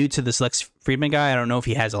new to this Lex Friedman guy. I don't know if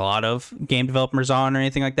he has a lot of game developers on or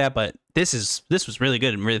anything like that, but this was really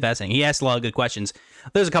good and really fascinating. He asked a lot of good questions.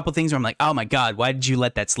 There's a couple things where I'm like, oh my god, why did you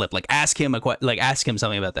let that slip? Like, ask him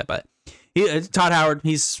something about that. But Todd Howard,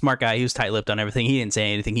 he's a smart guy. He was tight-lipped on everything. He didn't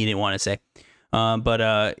say anything he didn't want to say.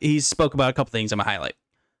 But he spoke about a couple things I'm gonna highlight.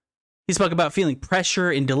 He spoke about feeling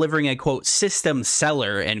pressure in delivering a, quote, system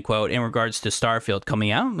seller, end quote, in regards to Starfield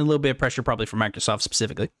coming out. A little bit of pressure probably for Microsoft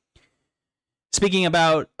specifically. Speaking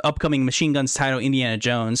about upcoming Machine Guns title Indiana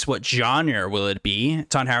Jones, what genre will it be?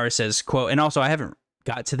 Todd Howard says, quote, and also I haven't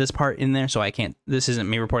got to this part in there, so I can't, this isn't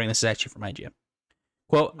me reporting, this is actually from IGN.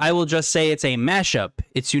 Quote, I will just say it's a mashup.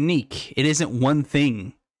 It's unique. It isn't one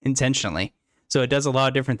thing intentionally. So it does a lot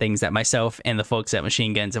of different things that myself and the folks at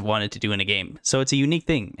Machine Guns have wanted to do in a game. So it's a unique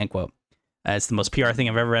thing, end quote. It's the most PR thing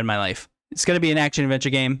I've ever read in my life. It's going to be an action adventure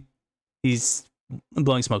game. He's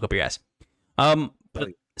blowing smoke up your ass.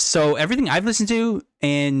 So everything I've listened to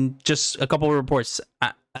and just a couple of reports,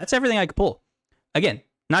 that's everything I could pull. Again,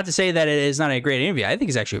 not to say that it is not a great interview. I think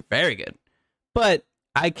it's actually very good. But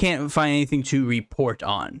I can't find anything to report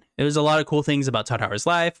on. There was a lot of cool things about Todd Howard's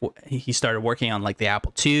life. He started working on like the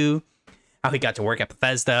Apple II, how he got to work at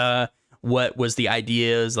Bethesda, what was the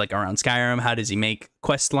ideas like around Skyrim, how does he make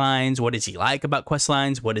quest lines, what does he like about quest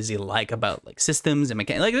lines, what does he like about like systems and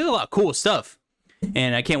mechanics. Like, there's a lot of cool stuff.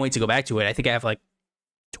 And I can't wait to go back to it. I think I have like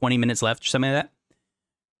 20 minutes left or something like that.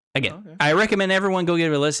 Again, I recommend everyone go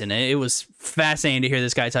give it a listen. It was fascinating to hear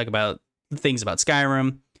this guy talk about things about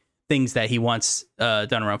Skyrim, things that he wants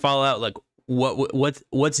done around Fallout, like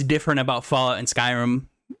what's different about Fallout and Skyrim,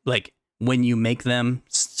 like when you make them.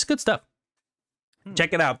 It's good stuff.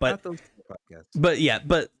 Check it out. But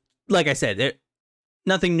like I said,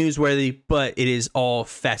 nothing newsworthy, but it is all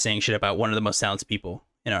fascinating shit about one of the most talented people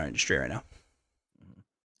in our industry right now.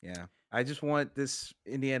 Yeah. I just want this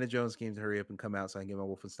Indiana Jones game to hurry up and come out so I can get my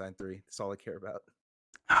Wolfenstein 3. That's all I care about.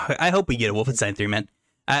 I hope we get a Wolfenstein 3, man.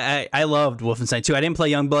 I loved Wolfenstein 2. I didn't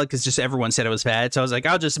play Youngblood because just everyone said it was bad. So I was like,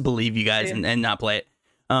 I'll just believe you guys and not play it.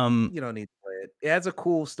 You don't need to play it. It has a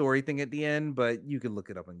cool story thing at the end, but you can look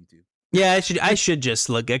it up on YouTube. Yeah, I should just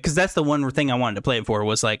look at, because that's the one thing I wanted to play it for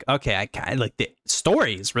was like, okay, I kind of like the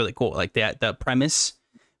story is really cool, like the premise,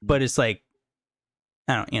 but it's like,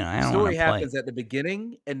 I don't the story happens at the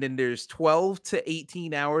beginning, and then there's 12 to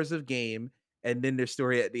 18 hours of game, and then there's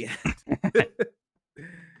story at the end.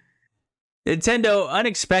 Nintendo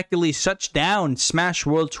unexpectedly shuts down Smash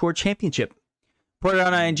World Tour Championship. Reported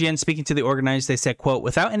on IGN, speaking to the organizers, they said, quote,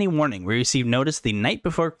 without any warning, we received notice the night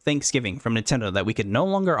before Thanksgiving from Nintendo that we could no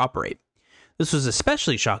longer operate. This was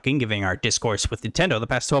especially shocking given our discourse with Nintendo the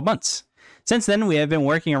past 12 months. Since then, we have been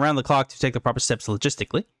working around the clock to take the proper steps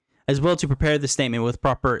logistically, as well to prepare the statement with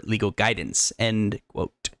proper legal guidance, end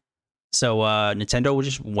quote. So Nintendo was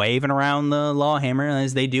just waving around the law hammer,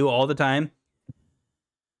 as they do all the time.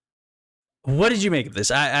 What did you make of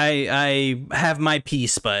this? I have my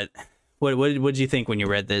piece, but what did you think when you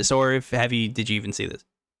read this, or did you even see this?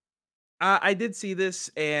 I did see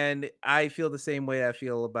this, and I feel the same way I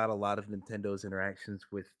feel about a lot of Nintendo's interactions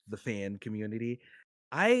with the fan community.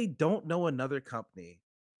 I don't know another company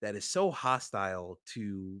that is so hostile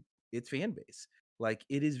to its fan base. Like,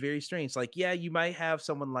 it is very strange. Like, yeah, you might have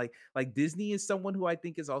someone like Disney is someone who I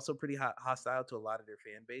think is also pretty hostile to a lot of their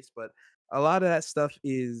fan base, but a lot of that stuff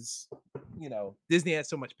is, Disney has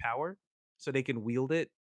so much power, so they can wield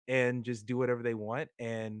it and just do whatever they want,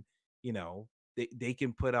 and they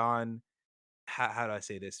can put on, how do I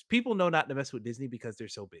say this? People know not to mess with Disney because they're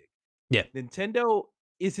so big. Yeah. Nintendo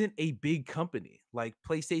isn't a big company. Like,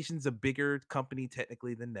 PlayStation's a bigger company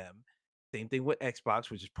technically than them. Same thing with Xbox,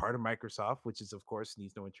 which is part of Microsoft, which is, of course,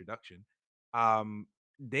 needs no introduction.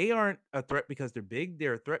 They aren't a threat because they're big.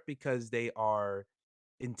 They're a threat because they are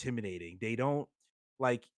intimidating. They don't,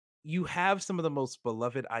 like, you have some of the most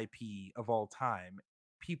beloved IP of all time.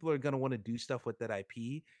 People are going to want to do stuff with that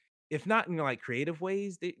IP. if not in like creative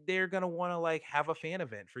ways, they're gonna want to like have a fan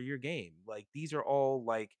event for your game. Like these are all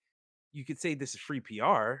like you could say this is free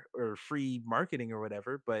PR or free marketing or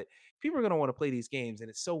whatever, but people are gonna want to play these games, and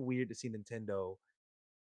it's so weird to see Nintendo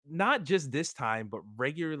not just this time, but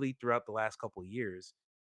regularly throughout the last couple of years,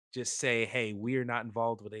 just say, "Hey, we are not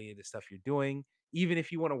involved with any of the stuff you're doing. Even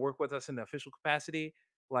if you want to work with us in the official capacity,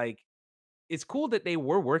 like." It's cool that they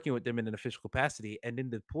were working with them in an official capacity, and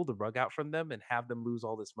then to pull the rug out from them and have them lose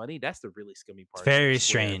all this money, that's the really scummy It's part of Square.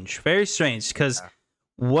 very strange. Because Yeah.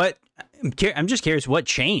 what I'm just curious what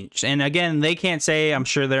changed. And again, they can't say. I'm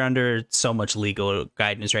sure they're under so much legal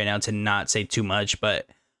guidance right now to not say too much. But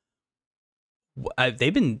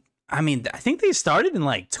they've been. I mean, I think they started in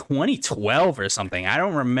like 2012 or something. I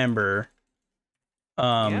don't remember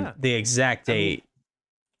Yeah. the exact I mean, date.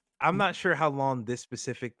 I'm not sure how long this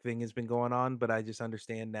specific thing has been going on, but I just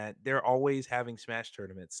understand that they're always having Smash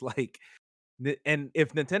tournaments. Like, and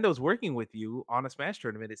if Nintendo's working with you on a Smash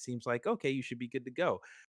tournament, it seems like okay, you should be good to go.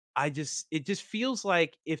 It just feels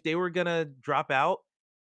like if they were gonna drop out,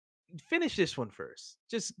 finish this one first.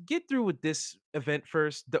 Just get through with this event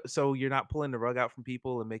first, so you're not pulling the rug out from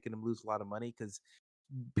people and making them lose a lot of money. Because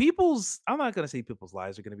I'm not going to say people's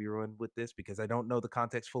lives are going to be ruined with this because I don't know the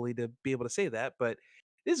context fully to be able to say that, but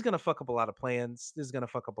this is going to fuck up a lot of plans. This is going to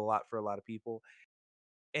fuck up a lot for a lot of people.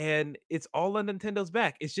 And it's all on Nintendo's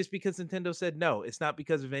back. It's just because Nintendo said no. It's not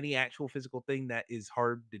because of any actual physical thing that is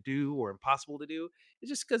hard to do or impossible to do. It's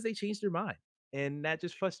just because they changed their mind. And that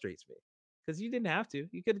just frustrates me. Because you didn't have to.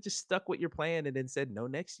 You could have just stuck with your plan and then said no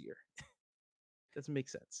next year. Doesn't make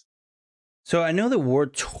sense. So I know the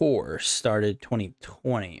World Tour started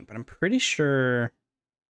 2020, but I'm pretty sure.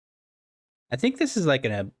 I think this is like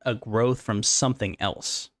a growth from something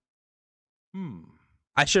else.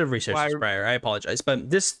 I should have researched this prior. I apologize, but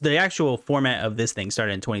the actual format of this thing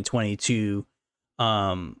started in 2020 to,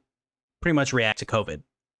 pretty much react to COVID,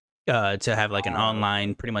 to have like an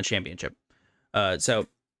online pretty much championship. So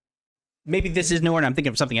maybe this is newer and I'm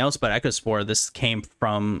thinking of something else, but I could have swore this came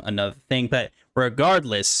from another thing. But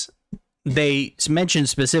regardless, they mentioned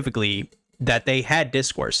specifically that they had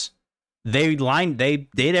discourse. They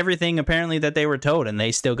did everything apparently that they were told, and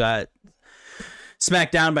they still got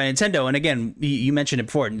smacked down by Nintendo. And again, you mentioned it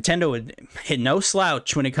before. Nintendo would hit no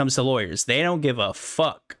slouch when it comes to lawyers. They don't give a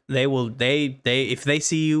fuck. They will. They if they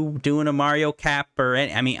see you doing a Mario cap or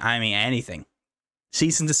anything,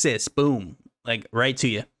 cease and desist. Boom, like right to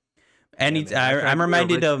you. And I'm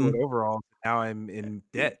reminded of overall. Now I'm in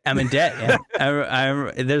debt. I'm in debt.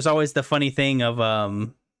 Yeah. There's always the funny thing of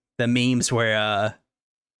the memes where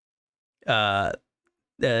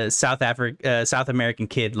the South American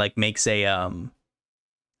kid like makes a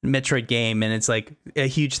Metroid game, and it's like a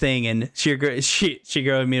huge thing, and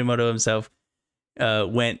Shigeru Miyamoto himself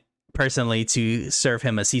went personally to serve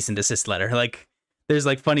him a cease and desist letter. Like there's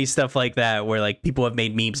like funny stuff like that where like people have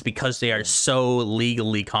made memes because they are so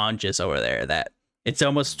legally conscious over there that it's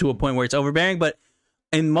almost to a point where it's overbearing. But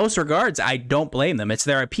in most regards, I don't blame them. It's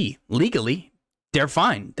their IP. Legally, they're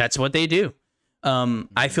fine. That's what they do.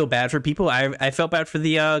 I feel bad for people. I felt bad for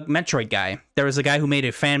the Metroid guy. There was a guy who made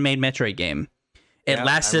a fan-made Metroid game. It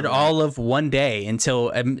lasted all of one day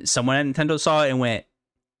until someone at Nintendo saw it and went,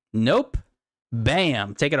 "Nope,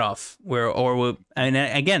 bam, take it off." And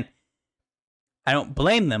again, I don't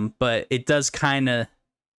blame them, but it does kind of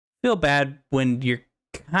feel bad when you're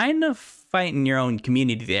kind of fighting your own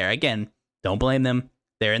community there. Again, don't blame them.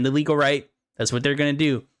 They're in the legal right. That's what they're gonna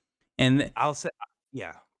do. And I'll say,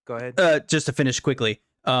 yeah. Go ahead. Just to finish quickly,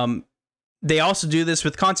 they also do this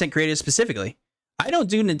with content creators specifically. I don't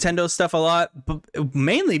do Nintendo stuff a lot, but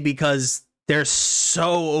mainly because they're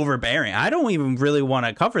so overbearing. I don't even really want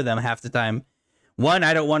to cover them half the time. One,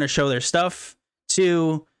 I don't want to show their stuff.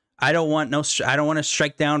 Two, I don't want to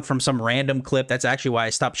strike down from some random clip. That's actually why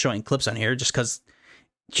I stopped showing clips on here, just because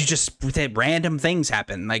random things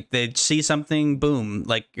happen. Like they see something, boom,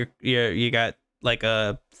 like you got like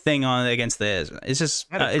a thing on against this. It's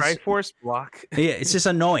just Triforce block. Yeah, it's just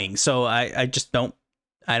annoying. So I just don't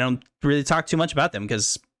really talk too much about them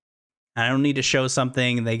because I don't need to show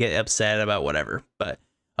something and they get upset about whatever. But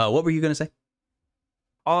what were you gonna say?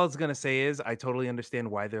 All I was gonna say is I totally understand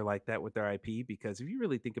why they're like that with their IP, because if you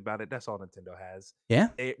really think about it, that's all Nintendo has. Yeah,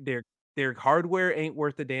 their hardware ain't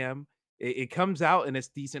worth a damn. It comes out and it's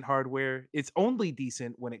decent hardware. It's only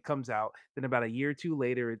decent when it comes out. Then about a year or two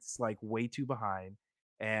later, it's like way too behind.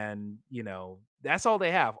 And that's all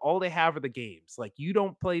they have. All they have are the games. Like you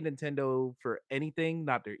don't play Nintendo for anything,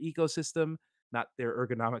 not their ecosystem, not their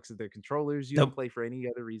ergonomics of their controllers. You don't play for any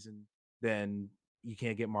other reason than you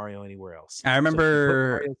can't get Mario anywhere else. I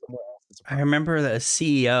remember I remember the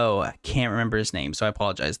CEO. I can't remember his name, so I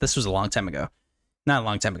apologize. This was a long time ago. Not a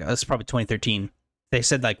long time ago. This is probably 2013. They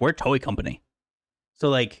said like, we're a toy company. So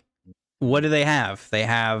like, what do they have? They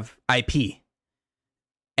have IP.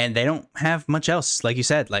 And they don't have much else, like you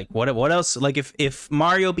said. Like, what else? Like, if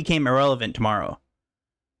Mario became irrelevant tomorrow,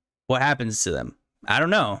 what happens to them? I don't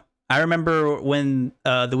know. I remember when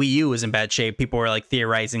the Wii U was in bad shape, people were like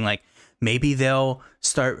theorizing like maybe they'll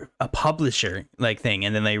start a publisher like thing,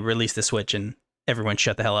 and then they released the Switch and everyone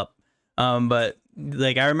shut the hell up. But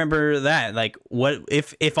like I remember that, like, what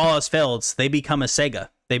if all else fails, they become a Sega.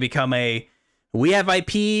 They become a, we have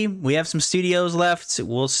IP, we have some studios left,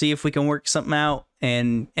 we'll see if we can work something out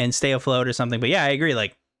and stay afloat or something. But yeah, I agree.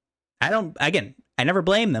 Like, I never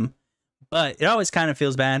blame them, but it always kind of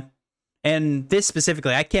feels bad. And this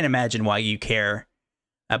specifically, I can't imagine why you care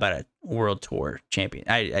about a world tour champion.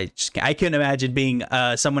 I couldn't imagine being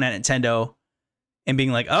someone at Nintendo and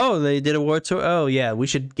being like, oh, they did a world tour. Oh yeah, we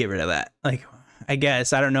should get rid of that. Like, I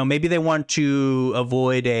guess, I don't know. Maybe they want to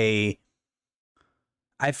avoid I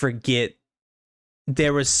forget.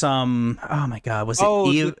 There was some, oh my God, was it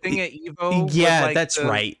the thing at Evo? Yeah, like that's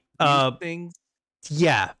right. Things?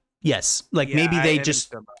 Yeah, yes. Like, yeah, maybe they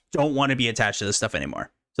just don't want to be attached to this stuff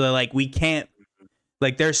anymore. So they're like, we can't,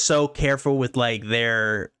 like, they're so careful with like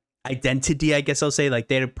their identity, I guess I'll say. Like,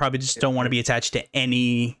 they probably just don't want to be attached to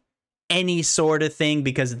any sort of thing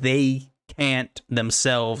because they can't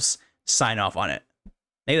themselves sign off on it.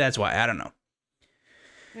 Maybe that's why. I don't know.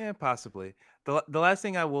 Yeah, possibly. The last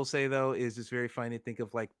thing I will say, though, is it's very funny to think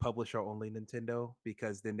of like publisher only Nintendo,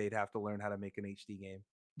 because then they'd have to learn how to make an HD game.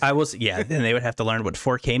 Yeah, then they would have to learn what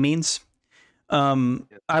 4K means.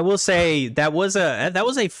 I will say that was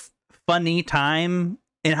a funny time.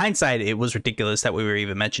 In hindsight, it was ridiculous that we were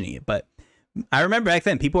even mentioning it, but I remember back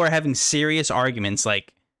then people were having serious arguments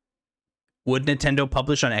like, would Nintendo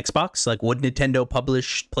publish on Xbox? Like, would Nintendo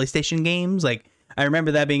publish PlayStation games? Like, I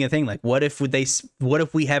remember that being a thing. Like, what if we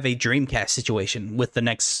have a Dreamcast situation with the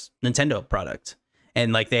next Nintendo product,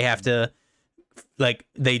 and like they have to, like,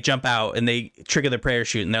 they jump out and they trigger the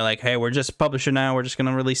parachute and they're like, hey, we're just a publisher now, we're just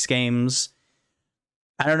gonna release games.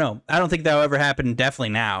 I don't know. I don't think that'll ever happen. Definitely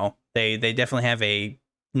now. They definitely have a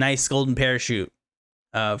nice golden parachute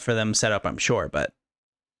for them set up, I'm sure. But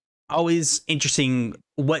always interesting.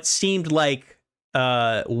 What seemed like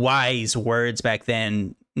wise words back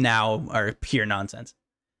then now are pure nonsense.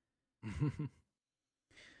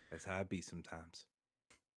 That's how it be sometimes.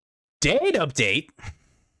 Date update.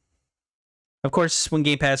 Of course, when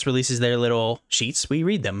Game Pass releases their little sheets, we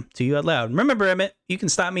read them to you out loud. Remember, Emmett, you can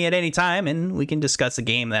stop me at any time and we can discuss a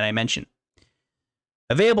game that I mentioned.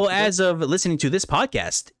 Available as of listening to this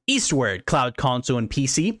podcast: Eastward, Cloud Console and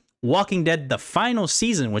PC. Walking Dead, the final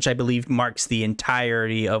season, which I believe marks the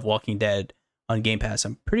entirety of Walking Dead on Game Pass.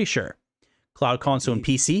 I'm pretty sure. Cloud Console and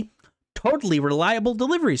PC. Totally reliable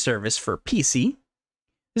delivery service for PC.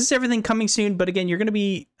 This is everything coming soon, but again, you're going to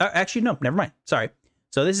be... actually, no, never mind. Sorry.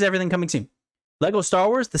 So this is everything coming soon. Lego Star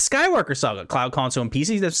Wars, The Skywalker Saga, Cloud Console and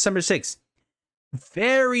PC, that's December 6th.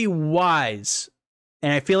 Very wise.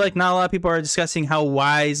 And I feel like not a lot of people are discussing how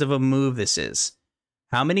wise of a move this is.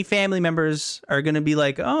 How many family members are going to be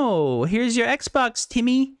like, oh, here's your Xbox,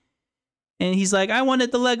 Timmy. And he's like, I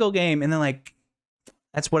wanted the Lego game. And they're like,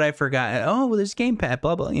 that's what I forgot. Oh, well, there's Game Pass,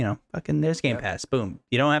 blah, blah. You know, fucking there's Game Pass. Boom.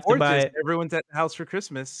 You don't have to buy it. Everyone's at the house for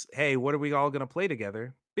Christmas. Hey, what are we all going to play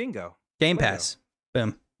together? Bingo. Game Pass.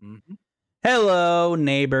 Boom. Mm-hmm. Hello,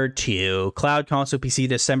 Neighbor 2. Cloud Console PC,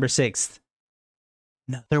 December 6th.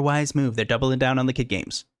 Another wise move. They're doubling down on the kid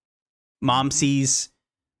games. Mom sees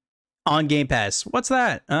on Game Pass. What's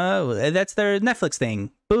that? Oh, that's their Netflix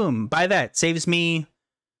thing. Boom. Buy that. Saves me.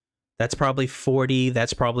 That's probably 40.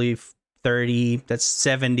 That's probably 30. That's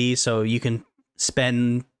 70. So you can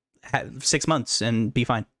spend 6 months and be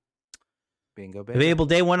fine. Bingo, bingo. Available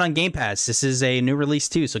day one on Game Pass. This is a new release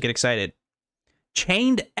too, so get excited.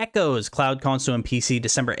 Chained Echoes, Cloud Console and PC,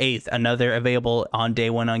 December 8th. Another available on day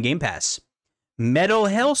one on Game Pass. Metal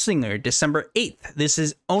Hellsinger, December 8th. This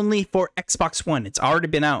is only for Xbox One. It's already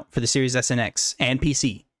been out for the Series S and X and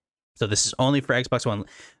PC. So this is only for Xbox One.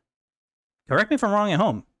 Correct me if I'm wrong at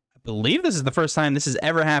home. I believe this is the first time this has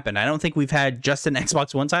ever happened. I don't think we've had just an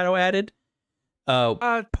Xbox One title added.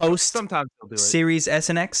 Post sometimes they'll do it. Series S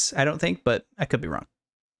and X, I don't think, but I could be wrong.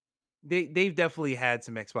 They've definitely had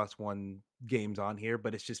some Xbox One games on here,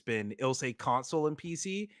 but it's just been, it'll say console and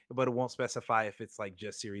PC, but it won't specify if it's like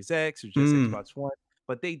just Series X or just Xbox One,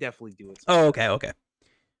 but they definitely do it. Oh, okay.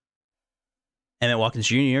 Emmett Watkins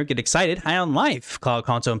Jr., get excited. High on Life, Cloud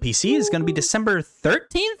Console and PC is going to be December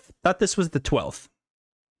 13th. Thought this was the 12th.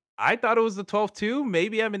 I thought it was the 12th too.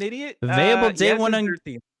 Maybe I'm an idiot. Available day one on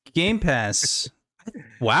 13th. Game Pass.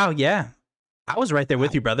 Wow, yeah. I was right there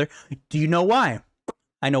with you, brother. Do you know why?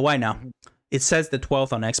 I know why now. It says the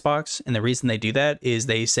 12th on Xbox, and the reason they do that is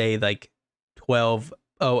they say like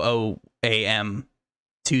 12:00 a.m.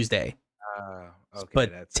 Tuesday. Okay,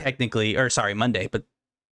 but technically, or sorry, Monday, but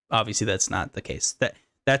obviously that's not the case.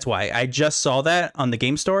 That's why I just saw that on the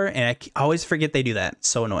game store, and I always forget they do that. It's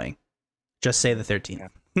so annoying. Just say the 13th.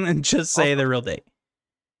 Yeah. Just say the real date.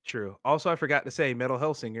 True. Also, I forgot to say, Metal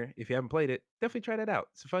Hellsinger. If you haven't played it, definitely try that out.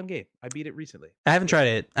 It's a fun game. I beat it recently. I haven't tried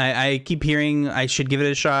it. I keep hearing I should give it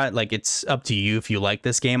a shot. Like, it's up to you if you like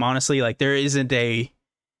this game, honestly. Like, there isn't a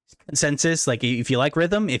consensus. Like, if you like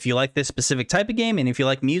rhythm, if you like this specific type of game, and if you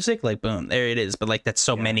like music, like, boom, there it is. But, like, that's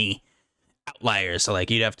so many outliers. So, like,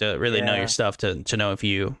 you'd have to really know your stuff to know if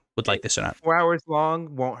you would like this or not. 4 hours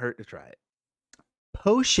long, won't hurt to try it.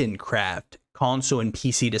 Potion Craft, console and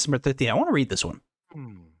PC, December 13th. I want to read this one.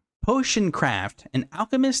 Potion Craft, an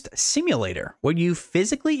alchemist simulator where you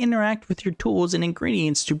physically interact with your tools and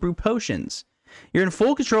ingredients to brew potions. You're in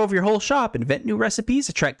full control of your whole shop, invent new recipes,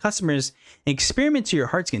 attract customers, and experiment to your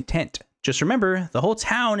heart's content. Just remember, the whole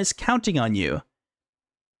town is counting on you.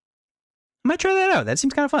 I might try that out. That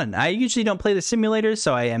seems kind of fun. I usually don't play the simulators,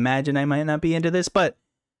 so I imagine I might not be into this, but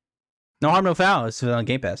no harm, no foul. It's on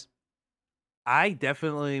Game Pass. I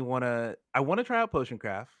definitely want to try out Potion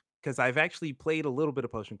Craft, because I've actually played a little bit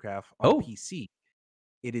of Potion Craft on PC.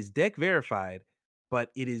 It is deck verified,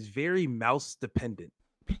 but it is very mouse dependent.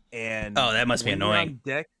 And that must be annoying.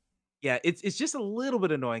 Deck, yeah, it's just a little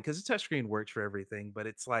bit annoying because the touchscreen works for everything, but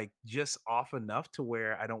it's like just off enough to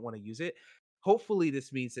where I don't want to use it. Hopefully,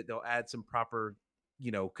 this means that they'll add some proper,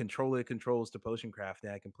 controller controls to Potion Craft,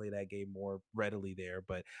 and I can play that game more readily there.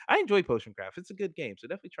 But I enjoy Potion Craft; it's a good game, so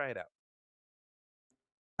definitely try it out.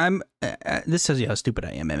 This tells you how stupid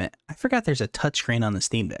I am, Emmett. I forgot there's a touchscreen on the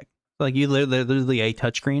Steam Deck. Like, you literally a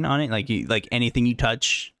touchscreen on it. Like anything you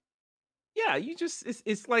touch. Yeah,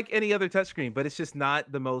 it's like any other touchscreen, but it's just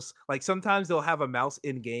not the most, like, sometimes they'll have a mouse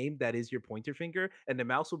in game that is your pointer finger, and the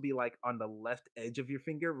mouse will be like on the left edge of your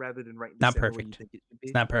finger rather than right in the not center perfect. where you think it should be.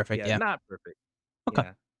 It's not perfect. Yeah, not perfect. Okay.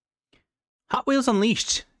 Yeah. Hot Wheels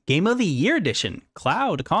Unleashed Game of the Year Edition,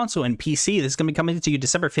 cloud, console, and PC. This is gonna be coming to you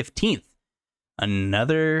December 15th.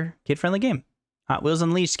 Another kid-friendly game. Hot Wheels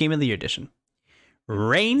Unleashed Game of the Year Edition.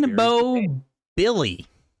 Rainbow Billy,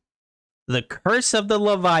 The Curse of the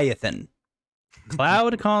Leviathan.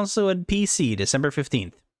 Cloud, console, and PC, December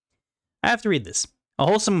 15th. I have to read this. A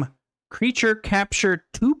wholesome creature capture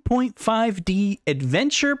 2.5D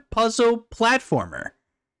adventure puzzle platformer.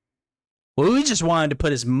 Well, we just wanted to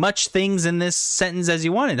put as much things in this sentence as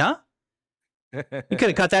you wanted, huh? You could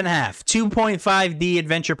have cut that in half. 2.5D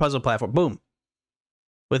adventure puzzle platform. Boom.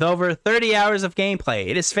 With over 30 hours of gameplay,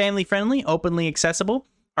 it is family-friendly, openly accessible,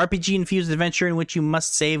 RPG-infused adventure in which you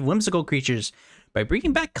must save whimsical creatures by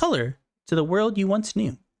bringing back color to the world you once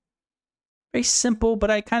knew. Very simple, but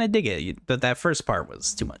I kind of dig it. But that first part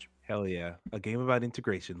was too much. Hell yeah. A game about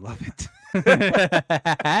integration. Love it.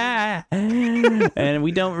 And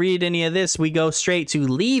we don't read any of this. We go straight to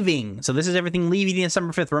Leaving. So this is everything leaving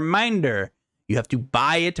December 5th. Reminder, you have to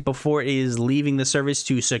buy it before it is leaving the service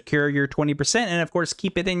to secure your 20%. And of course,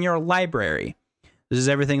 keep it in your library. This is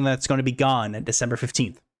everything that's going to be gone at December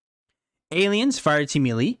 15th. Aliens, Fireteam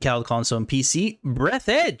Elite, Cloud Console and PC. Breath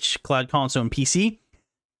Edge, Cloud Console and PC.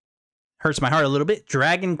 Hurts my heart a little bit.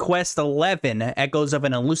 Dragon Quest XI, Echoes of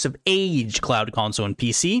an Elusive Age, Cloud Console and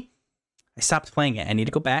PC. I stopped playing it. I need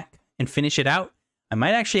to go back and finish it out. I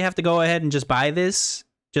might actually have to go ahead and just buy this,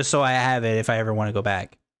 just so I have it if I ever want to go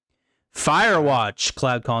back. Firewatch,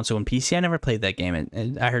 Cloud Console and PC. I never played that game.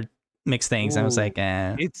 I heard mixed things. I was like,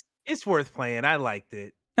 eh. It's worth playing. I liked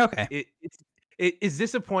it. Okay. It's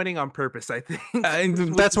disappointing on purpose, I think.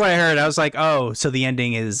 That's what I heard. I was like, oh, so the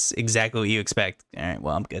ending is exactly what you expect. All right,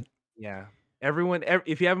 well, I'm good. Yeah. Everyone,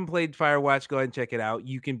 if you haven't played Firewatch, go ahead and check it out.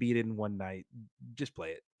 You can beat it in one night. Just play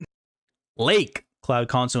it. Lake, Cloud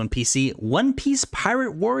Console and PC. One Piece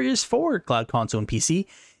Pirate Warriors 4, Cloud Console and PC.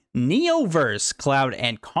 Neoverse, Cloud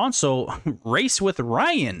and Console. Race with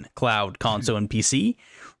Ryan, Cloud Console and PC.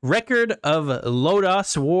 Record of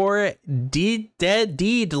Lodos War, Deed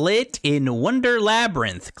Lit in Wonder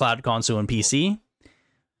Labyrinth, Cloud Console and PC.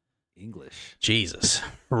 English. Jesus.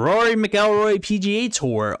 Rory McIlroy PGA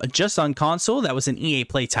Tour, just on console. That was an EA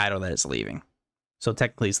Play title that is leaving. So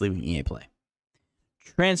technically it's leaving EA Play.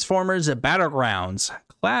 Transformers Battlegrounds,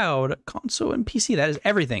 Cloud, Console, and PC. That is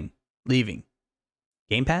everything leaving.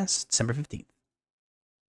 Game Pass, December 15th.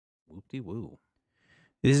 Whoop-de-woo.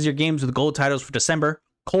 This is your games with gold titles for December.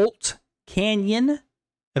 Colt Canyon,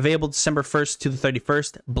 available December 1st to the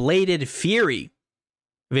 31st. Bladed Fury,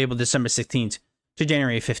 available December 16th to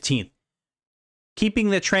January 15th. Keeping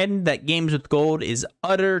the trend that games with gold is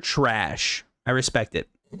utter trash. I respect it.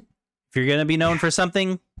 If you're going to be known for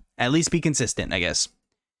something, at least be consistent, I guess.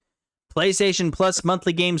 PlayStation Plus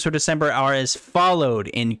monthly games for December are as followed.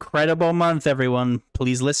 Incredible month, everyone.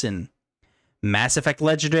 Please listen. Mass Effect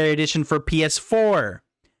Legendary Edition for PS4.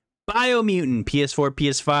 Biomutant, PS4,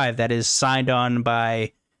 PS5. That is signed on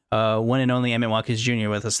by one and only Emmett Watkins Jr.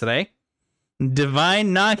 with us today.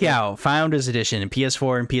 Divine Knockout, Founders Edition,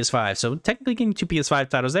 PS4 and PS5. So technically getting 2 PS5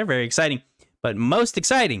 titles there. Very exciting. But most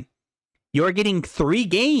exciting, you're getting 3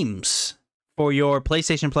 games for your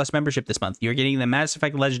PlayStation Plus membership this month. You're getting the Mass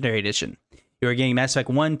Effect Legendary Edition. You're getting Mass Effect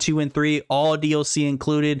 1, 2, and 3, all DLC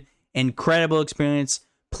included. Incredible experience.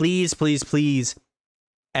 Please, please, please,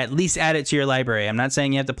 at least add it to your library. I'm not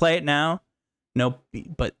saying you have to play it now. Nope.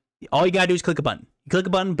 But all you gotta do is click a button. You click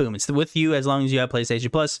a button, boom. It's with you as long as you have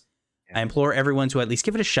PlayStation Plus. I implore everyone to at least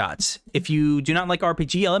give it a shot. If you do not like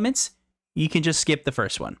RPG elements, you can just skip the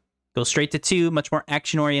first one. Go straight to 2, much more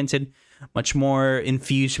action-oriented, much more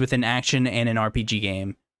infused with an action and an RPG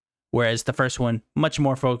game. Whereas the first one, much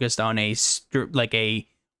more focused on a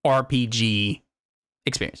RPG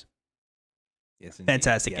experience. Yes, indeed.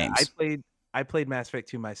 Fantastic games. I played Mass Effect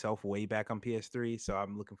 2 myself way back on PS3, so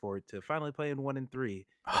I'm looking forward to finally playing 1 and 3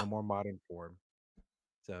 in a more modern form.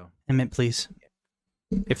 So, Emmett, please.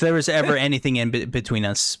 If there was ever anything in between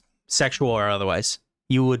us, sexual or otherwise,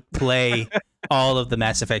 you would play all of the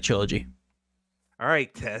Mass Effect trilogy. All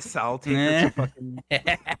right, Tess, I'll take her to fucking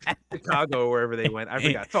Chicago or wherever they went. I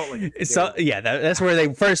forgot. Salt Lake. So, yeah, that's where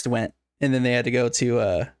they first went, and then they had to go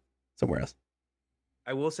to somewhere else.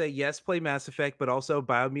 I will say, yes, play Mass Effect, but also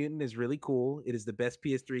Biomutant is really cool. It is the best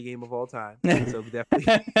PS3 game of all time. So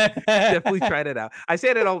definitely try that out. I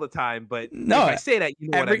say that all the time, but no, if I say that, you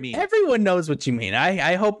know what I mean. Everyone knows what you mean.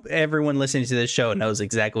 I hope everyone listening to this show knows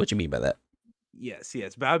exactly what you mean by that. Yes.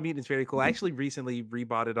 Biomutant is very cool. I actually recently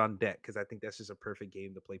rebought it on deck because I think that's just a perfect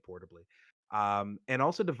game to play portably. And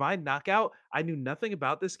also Divine Knockout. I knew nothing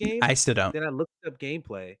about this game. I still don't. Then I looked up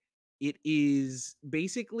gameplay. It is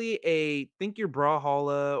basically think your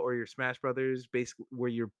Brawlhalla or your Smash Brothers, basically where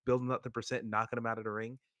you're building up the percent and knocking them out of the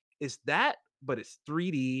ring. It's that, but it's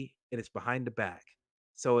 3D and it's behind the back.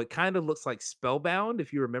 So it kind of looks like Spellbound,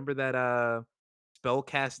 if you remember that spell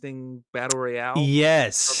casting battle royale.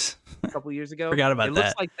 Yes. A couple years ago. Forgot about that. It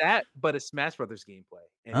looks like that, but it's Smash Brothers gameplay.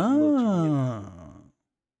 And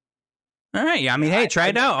all right. I mean, hey, try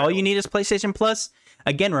it out. All you need is PlayStation Plus.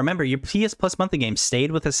 Again, remember, your PS Plus monthly game stayed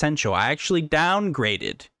with Essential. I actually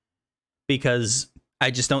downgraded because I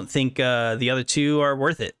just don't think the other 2 are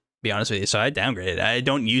worth it, to be honest with you. So I downgraded. I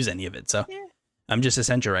don't use any of it. So I'm just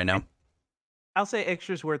Essential right now. I'll say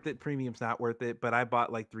extra's worth it. Premium's not worth it. But I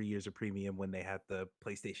bought like 3 years of premium when they had the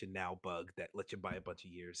PlayStation Now bug that lets you buy a bunch of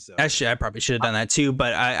years. So actually, I probably should have done that too.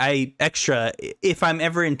 But I extra, if I'm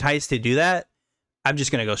ever enticed to do that, I'm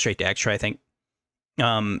just going to go straight to extra, I think.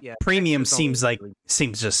 Premium seems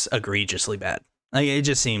just egregiously bad. Like it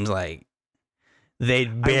just seems like they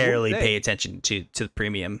barely pay attention to the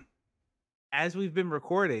premium. As we've been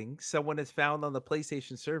recording, someone has found on the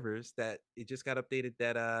PlayStation servers that it just got updated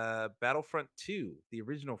that Battlefront 2, the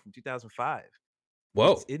original from 2005.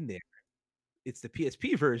 Whoa. It's in there. It's the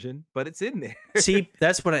PSP version, but it's in there. See,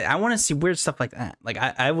 that's what I want to see, weird stuff like that. Like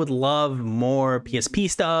I would love more PSP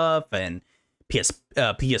stuff and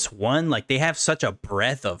PS1. Like they have such a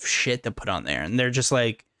breadth of shit to put on there, and they're just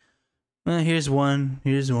like, here's one,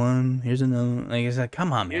 here's another. Like it's like,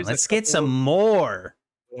 come on, man, let's get some more.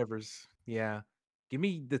 Whatever's, yeah. Give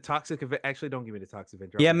me the Toxic Avenger. Actually, don't give me the Toxic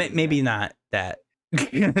Avenger. Yeah, maybe not that.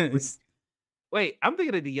 Wait, I'm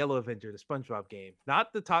thinking of the Yellow Avenger, the SpongeBob game,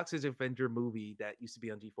 not the Toxic Avenger movie that used to be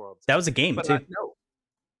on G4 all the time. That was a game too. No.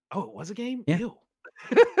 Oh, it was a game? Yeah. Ew.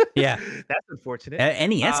 Yeah. That's unfortunate.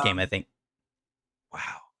 NES game, I think. Wow.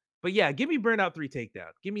 But yeah, give me Burnout 3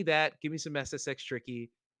 Takedown. Give me that. Give me some SSX Tricky.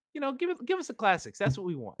 You know, give us the classics. That's what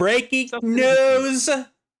we want. Breaking news.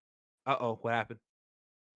 Uh-oh, what happened?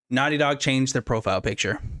 Naughty Dog changed their profile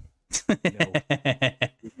picture.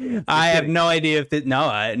 No. I have no idea if it, no,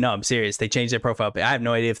 I'm serious. They changed their profile. I have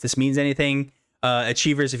no idea if this means anything.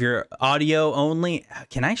 Achievers, if you're audio only,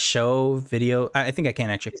 can I show video? I think I can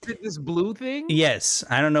actually. Is it this blue thing? Yes.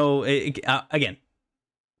 I don't know. Again,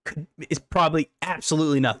 it's probably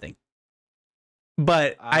absolutely nothing.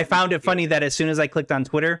 But I found it funny that as soon as I clicked on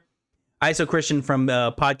Twitter, ISO Christian from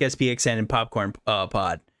Podcast PXN and Popcorn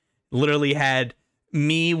Pod literally had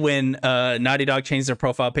me when Naughty Dog changed their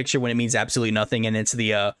profile picture when it means absolutely nothing, and it's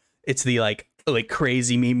the like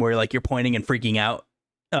crazy meme where like you're pointing and freaking out.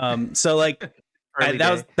 So like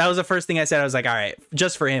that was the first thing I said. I was like, all right,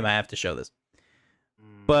 just for him, I have to show this.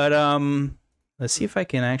 But Let's see if I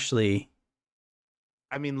can actually.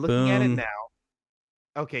 I mean, looking at it Boom. now.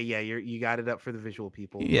 Okay, yeah, you got it up for the visual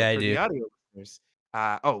people. Yeah, I For do. the audio listeners,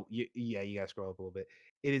 yeah, you gotta scroll up a little bit.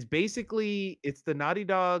 It is basically it's the Naughty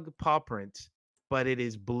Dog paw print, but it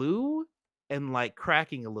is blue and like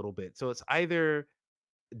cracking a little bit. So it's either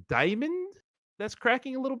diamond that's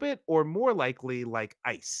cracking a little bit, or more likely like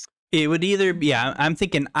ice. It would either be, yeah, I'm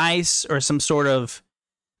thinking ice or some sort of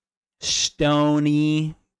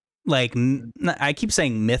stony, like I keep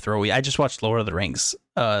saying mithril. I just watched Lord of the Rings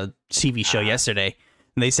TV show yesterday,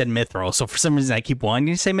 and they said mithril. So for some reason, I keep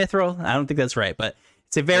wanting to say mithril. I don't think that's right, but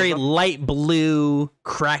it's a very light blue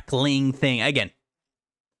crackling thing. Again,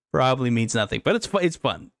 probably means nothing, but it's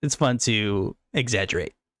fun. It's fun to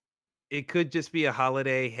exaggerate. It could just be a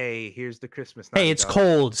holiday. Hey, here's the Christmas. Hey, it's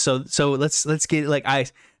cold, so let's get like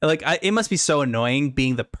ice. Like it must be so annoying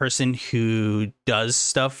being the person who does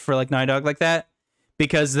stuff for like Naughty Dog like that,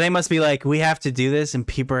 because they must be like, we have to do this, and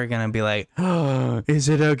people are gonna be like, oh, is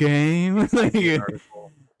it a game?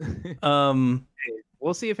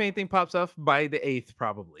 We'll see if anything pops up by the 8th.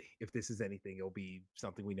 Probably, if this is anything, it'll be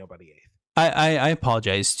something we know by the 8th. I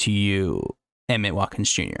apologize to you, Emmett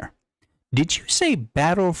Watkins Jr. Did you say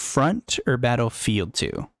Battlefront or Battlefield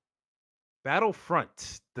 2?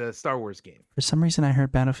 Battlefront, the Star Wars game. For some reason, I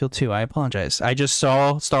heard Battlefield 2. I apologize. I just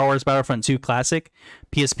saw Star Wars Battlefront 2 Classic,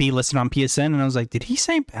 PSP listed on PSN, and I was like, did he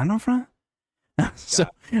say Battlefront? So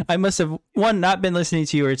I must have, one, not been listening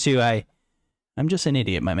to you, or two, I'm just an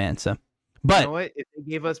idiot, my man. So, but you know what? If they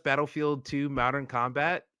gave us Battlefield 2 Modern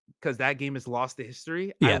Combat, because that game is lost to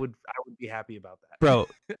history, yeah. I would be happy about that. Bro,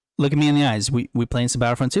 look at me in the eyes. We playing some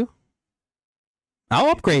Battlefront 2? I'll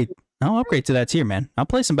upgrade to that tier, man. I'll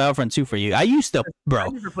play some Battlefront 2 for you. I used to, bro. I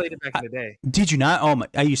never played it back in the day. Did you not? Oh my!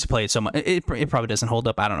 I used to play it so much. It probably doesn't hold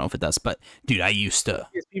up. I don't know if it does, but dude, I used to.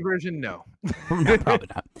 PSP version, no. No, probably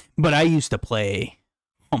not. But I used to play.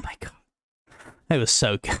 Oh my god, it was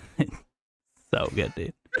so good, so good,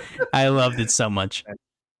 dude. I loved it so much.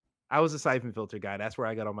 I was a siphon filter guy. That's where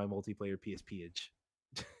I got all my multiplayer PSP-age.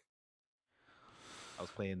 I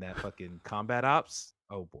was playing that fucking Combat Ops.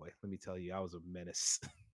 Oh boy, let me tell you, I was a menace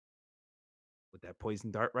with that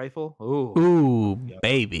poison dart rifle. Ooh, yep.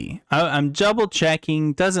 Baby. I'm double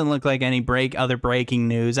checking. Doesn't look like any other breaking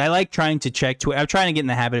news. I like trying to check Twitter. I'm trying to get in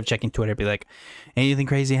the habit of checking Twitter. Be like, anything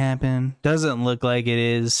crazy happen? Doesn't look like it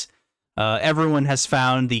is. Everyone has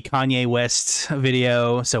found the Kanye West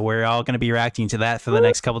video, so we're all going to be reacting to that for the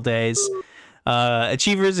next couple days.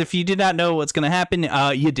 Achievers, if you did not know what's going to happen,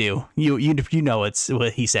 you do. You know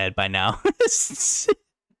what he said by now.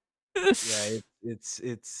 Yeah, it's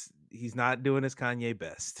he's not doing his Kanye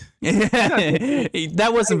best.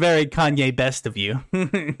 That wasn't very Kanye best of you.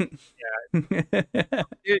 Yeah,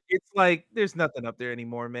 it's like there's nothing up there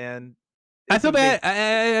anymore, man. I feel bad.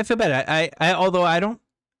 I feel bad. I although I don't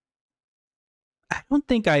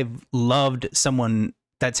think I've loved someone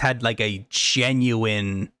that's had like a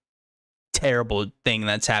genuine terrible thing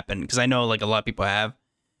that's happened, because I know like a lot of people have,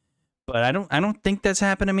 but I don't think that's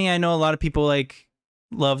happened to me. I know a lot of people like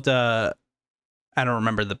loved I don't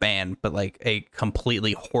remember the band, but like a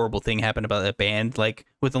completely horrible thing happened about that band like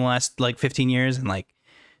within the last like 15 years, and like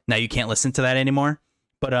now you can't listen to that anymore.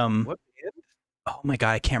 But what band? Oh my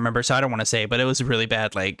god, I can't remember, so I don't want to say, but it was really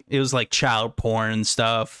bad. Like it was like child porn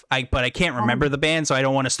stuff. But I can't remember the band, so I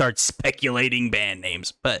don't want to start speculating band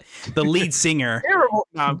names. But the lead singer. Paramore.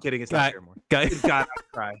 No, I'm kidding. It's not Paramore. God, I'll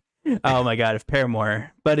cry. Oh my god, if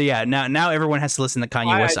Paramore. But yeah, now everyone has to listen to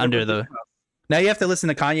Kanye West under the. Now you have to listen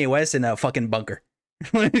to Kanye West in a fucking bunker.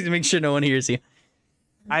 To make sure no one hears you.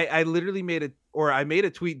 I literally made a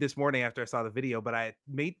tweet this morning after I saw the video, but I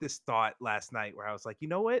made this thought last night where I was like, you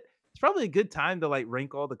know what? It's probably a good time to like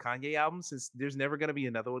rank all the Kanye albums, since there's never going to be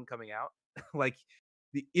another one coming out. Like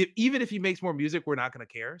even if he makes more music, we're not going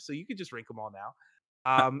to care. So you could just rank them all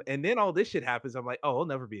now. And then all this shit happens. I'm like, oh, it'll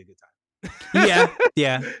never be a good time.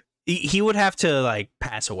 Yeah. He would have to like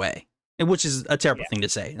pass away, which is a terrible thing to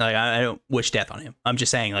say. Like I don't wish death on him. I'm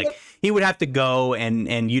just saying like he would have to go,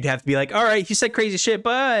 and you'd have to be like, all right, he said crazy shit,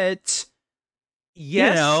 but you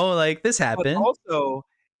know, like this happened. But also,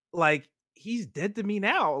 like he's dead to me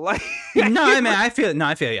now. Like no, I mean I feel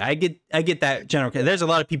you. I get that general. There's a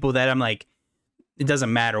lot of people that I'm like, it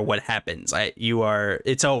doesn't matter what happens.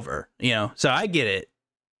 It's over. You know, so I get it.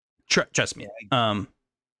 Trust me.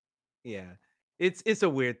 Yeah, it's a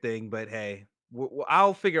weird thing, but hey.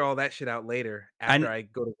 I'll figure all that shit out later after I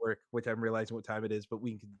go to work, which I'm realizing what time it is. But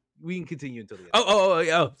we can continue until the end.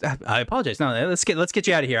 Oh! I apologize. No, let's get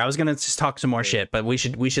you out of here. I was gonna just talk some more shit, but we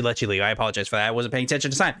should let you leave. I apologize for that. I wasn't paying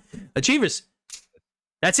attention to time. Achievers,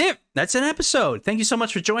 That's it. That's an episode. Thank you so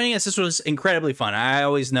much for joining us. This was incredibly fun. I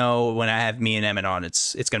always know when I have me and Emmett on,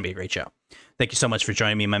 it's going to be a great show. Thank you so much for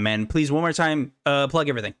joining me, my man. Please, one more time, plug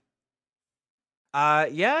everything.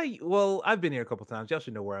 Yeah, well, I've been here a couple times. Y'all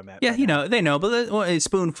should know where I'm at. Yeah, they know, but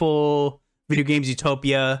Spoonful, Video Games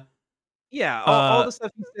Utopia. Yeah, all the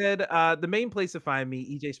stuff you said. The main place to find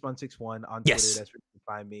me, EJSpun61 on Twitter. Yes. That's where you can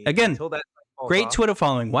find me. Again, Until that great off. Twitter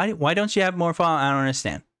following. Why don't you have more following? I don't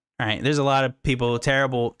understand. All right, there's a lot of people,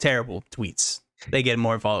 terrible tweets. They get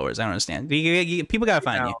more followers. I don't understand. People gotta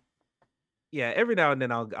find you. Yeah, every now and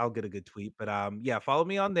then I'll get a good tweet, but yeah, follow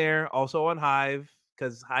me on there. Also on Hive,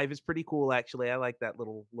 because Hive is pretty cool. Actually, I like that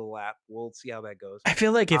little app. We'll see how that goes. I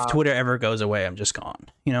feel like if Twitter ever goes away, I'm just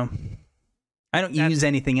gone. You know, I don't use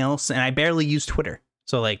anything else, and I barely use Twitter.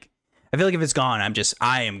 So like, I feel like if it's gone,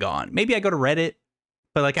 I am gone. Maybe I go to Reddit,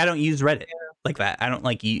 but like I don't use Reddit like that. I don't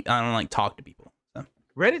like talk to people. So.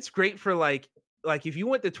 Reddit's great for like if you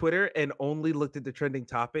went to Twitter and only looked at the trending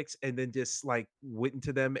topics and then just like went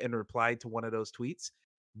into them and replied to one of those tweets.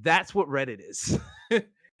 That's what Reddit is.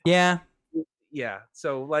 Yeah. Yeah.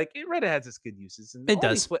 So like Reddit has its good uses, and it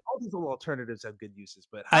does. All these little alternatives have good uses,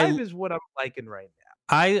 but Hive is what I'm liking right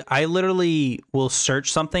now. I literally will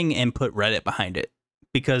search something and put Reddit behind it.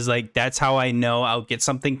 Because like that's how I know I'll get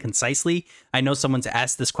something concisely. I know someone's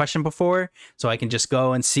asked this question before, so I can just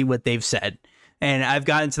go and see what they've said. And I've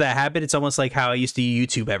gotten to that habit. It's almost like how I used to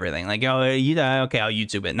YouTube everything. Like, oh, okay, I'll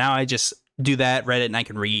YouTube it. Now I just do that Reddit and I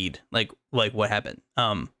can read like what happened.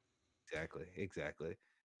 Exactly.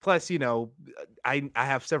 Plus, you know, I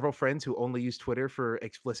have several friends who only use Twitter for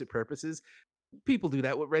explicit purposes. People do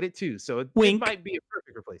that with Reddit too, so it might be a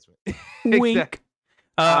perfect replacement. Wink. Exactly.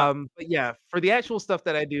 But yeah, for the actual stuff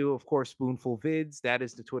that I do, of course, Spoonful Vids. That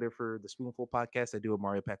is the Twitter for the Spoonful podcast. I do a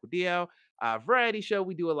Mario Pack with Dio variety show.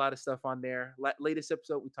 We do a lot of stuff on there. Latest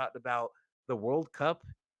episode, we talked about the World Cup,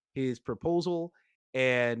 his proposal,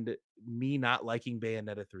 and me not liking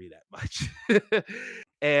Bayonetta 3 that much.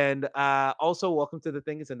 And also, Welcome to the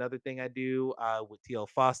Thing is another thing I do with TL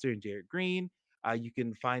Foster and Jared Green. You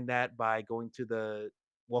can find that by going to the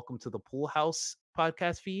Welcome to the Pool House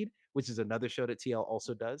podcast feed, which is another show that TL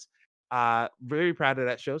also does. Very proud of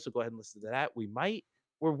that show, so go ahead and listen to that.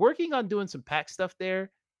 We're working on doing some PAX stuff there.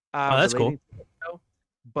 That's cool.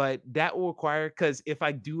 But that will require, because if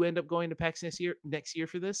I do end up going to PAX next year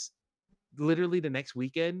for this, literally the next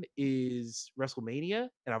weekend is WrestleMania,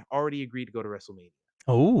 and I've already agreed to go to WrestleMania.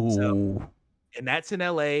 Oh. And that's in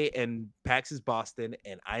LA, and PAX is Boston,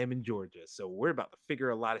 and I am in Georgia. So we're about to figure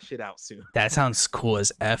a lot of shit out soon. That sounds cool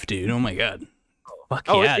as F, dude. Oh my God. Fuck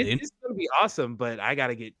yeah, dude. It's gonna be awesome, but I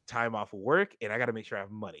gotta get time off of work, and I gotta make sure I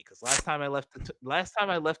have money. Because last time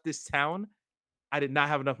I left this town, I did not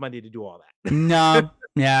have enough money to do all that. No,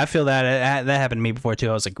 yeah, I feel that that happened to me before too.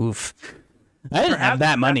 I was like, oof, I didn't have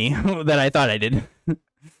that money that I thought I did.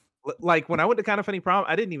 Like when I went to Kind of Funny Prom,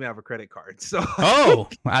 I didn't even have a credit card. So oh,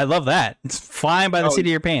 I love that. It's flying by the seat of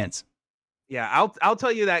your pants. Yeah, I'll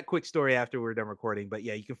tell you that quick story after we're done recording. But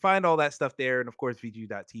yeah, you can find all that stuff there. And of course,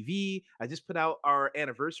 VGU.TV. I just put out our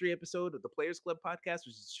anniversary episode of the Players Club podcast,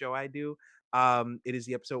 which is the show I do. It is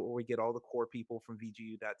the episode where we get all the core people from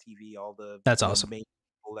VGU.TV, all the That's awesome. Main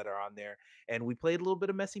people that are on there. And we played a little bit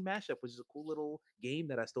of Messy Mashup, which is a cool little game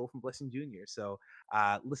that I stole from Blessing Jr. So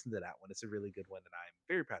listen to that one. It's a really good one, and I'm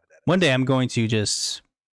very proud of that. One day I'm going to just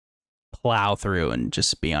plow through and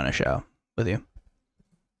just be on a show with you.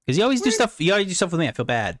 Because you always do stuff. You always do stuff with me. I feel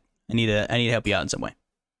bad. I need to help you out in some way.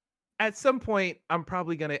 At some point, I'm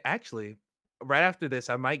probably gonna right after this,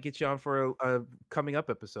 I might get you on for a coming up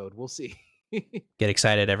episode. We'll see. Get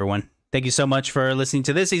excited, everyone. Thank you so much for listening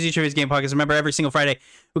to this Easy Trivia's Game Podcast. Remember, every single Friday,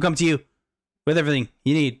 we come to you with everything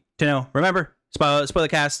you need to know. Remember, spoiler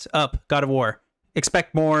cast up, God of War.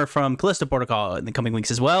 Expect more from Callisto Protocol in the coming weeks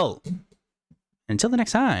as well. Until the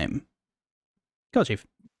next time, go, Chief.